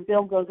your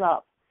bill goes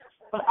up.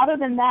 But other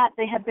than that,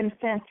 they have been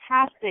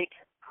fantastic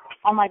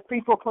on my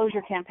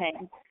pre-foreclosure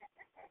campaign.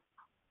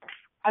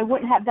 I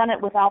wouldn't have done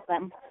it without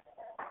them.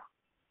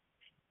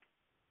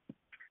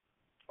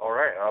 All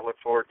right. I look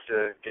forward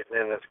to getting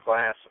in this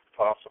class if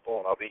possible,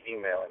 and I'll be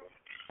emailing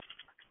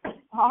you.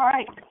 All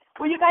right.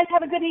 Well, you guys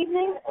have a good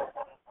evening,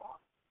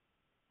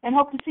 and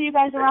hope to see you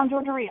guys around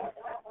GaREIA.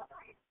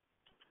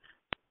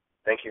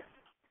 Thank you.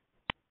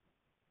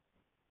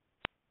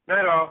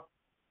 Night all.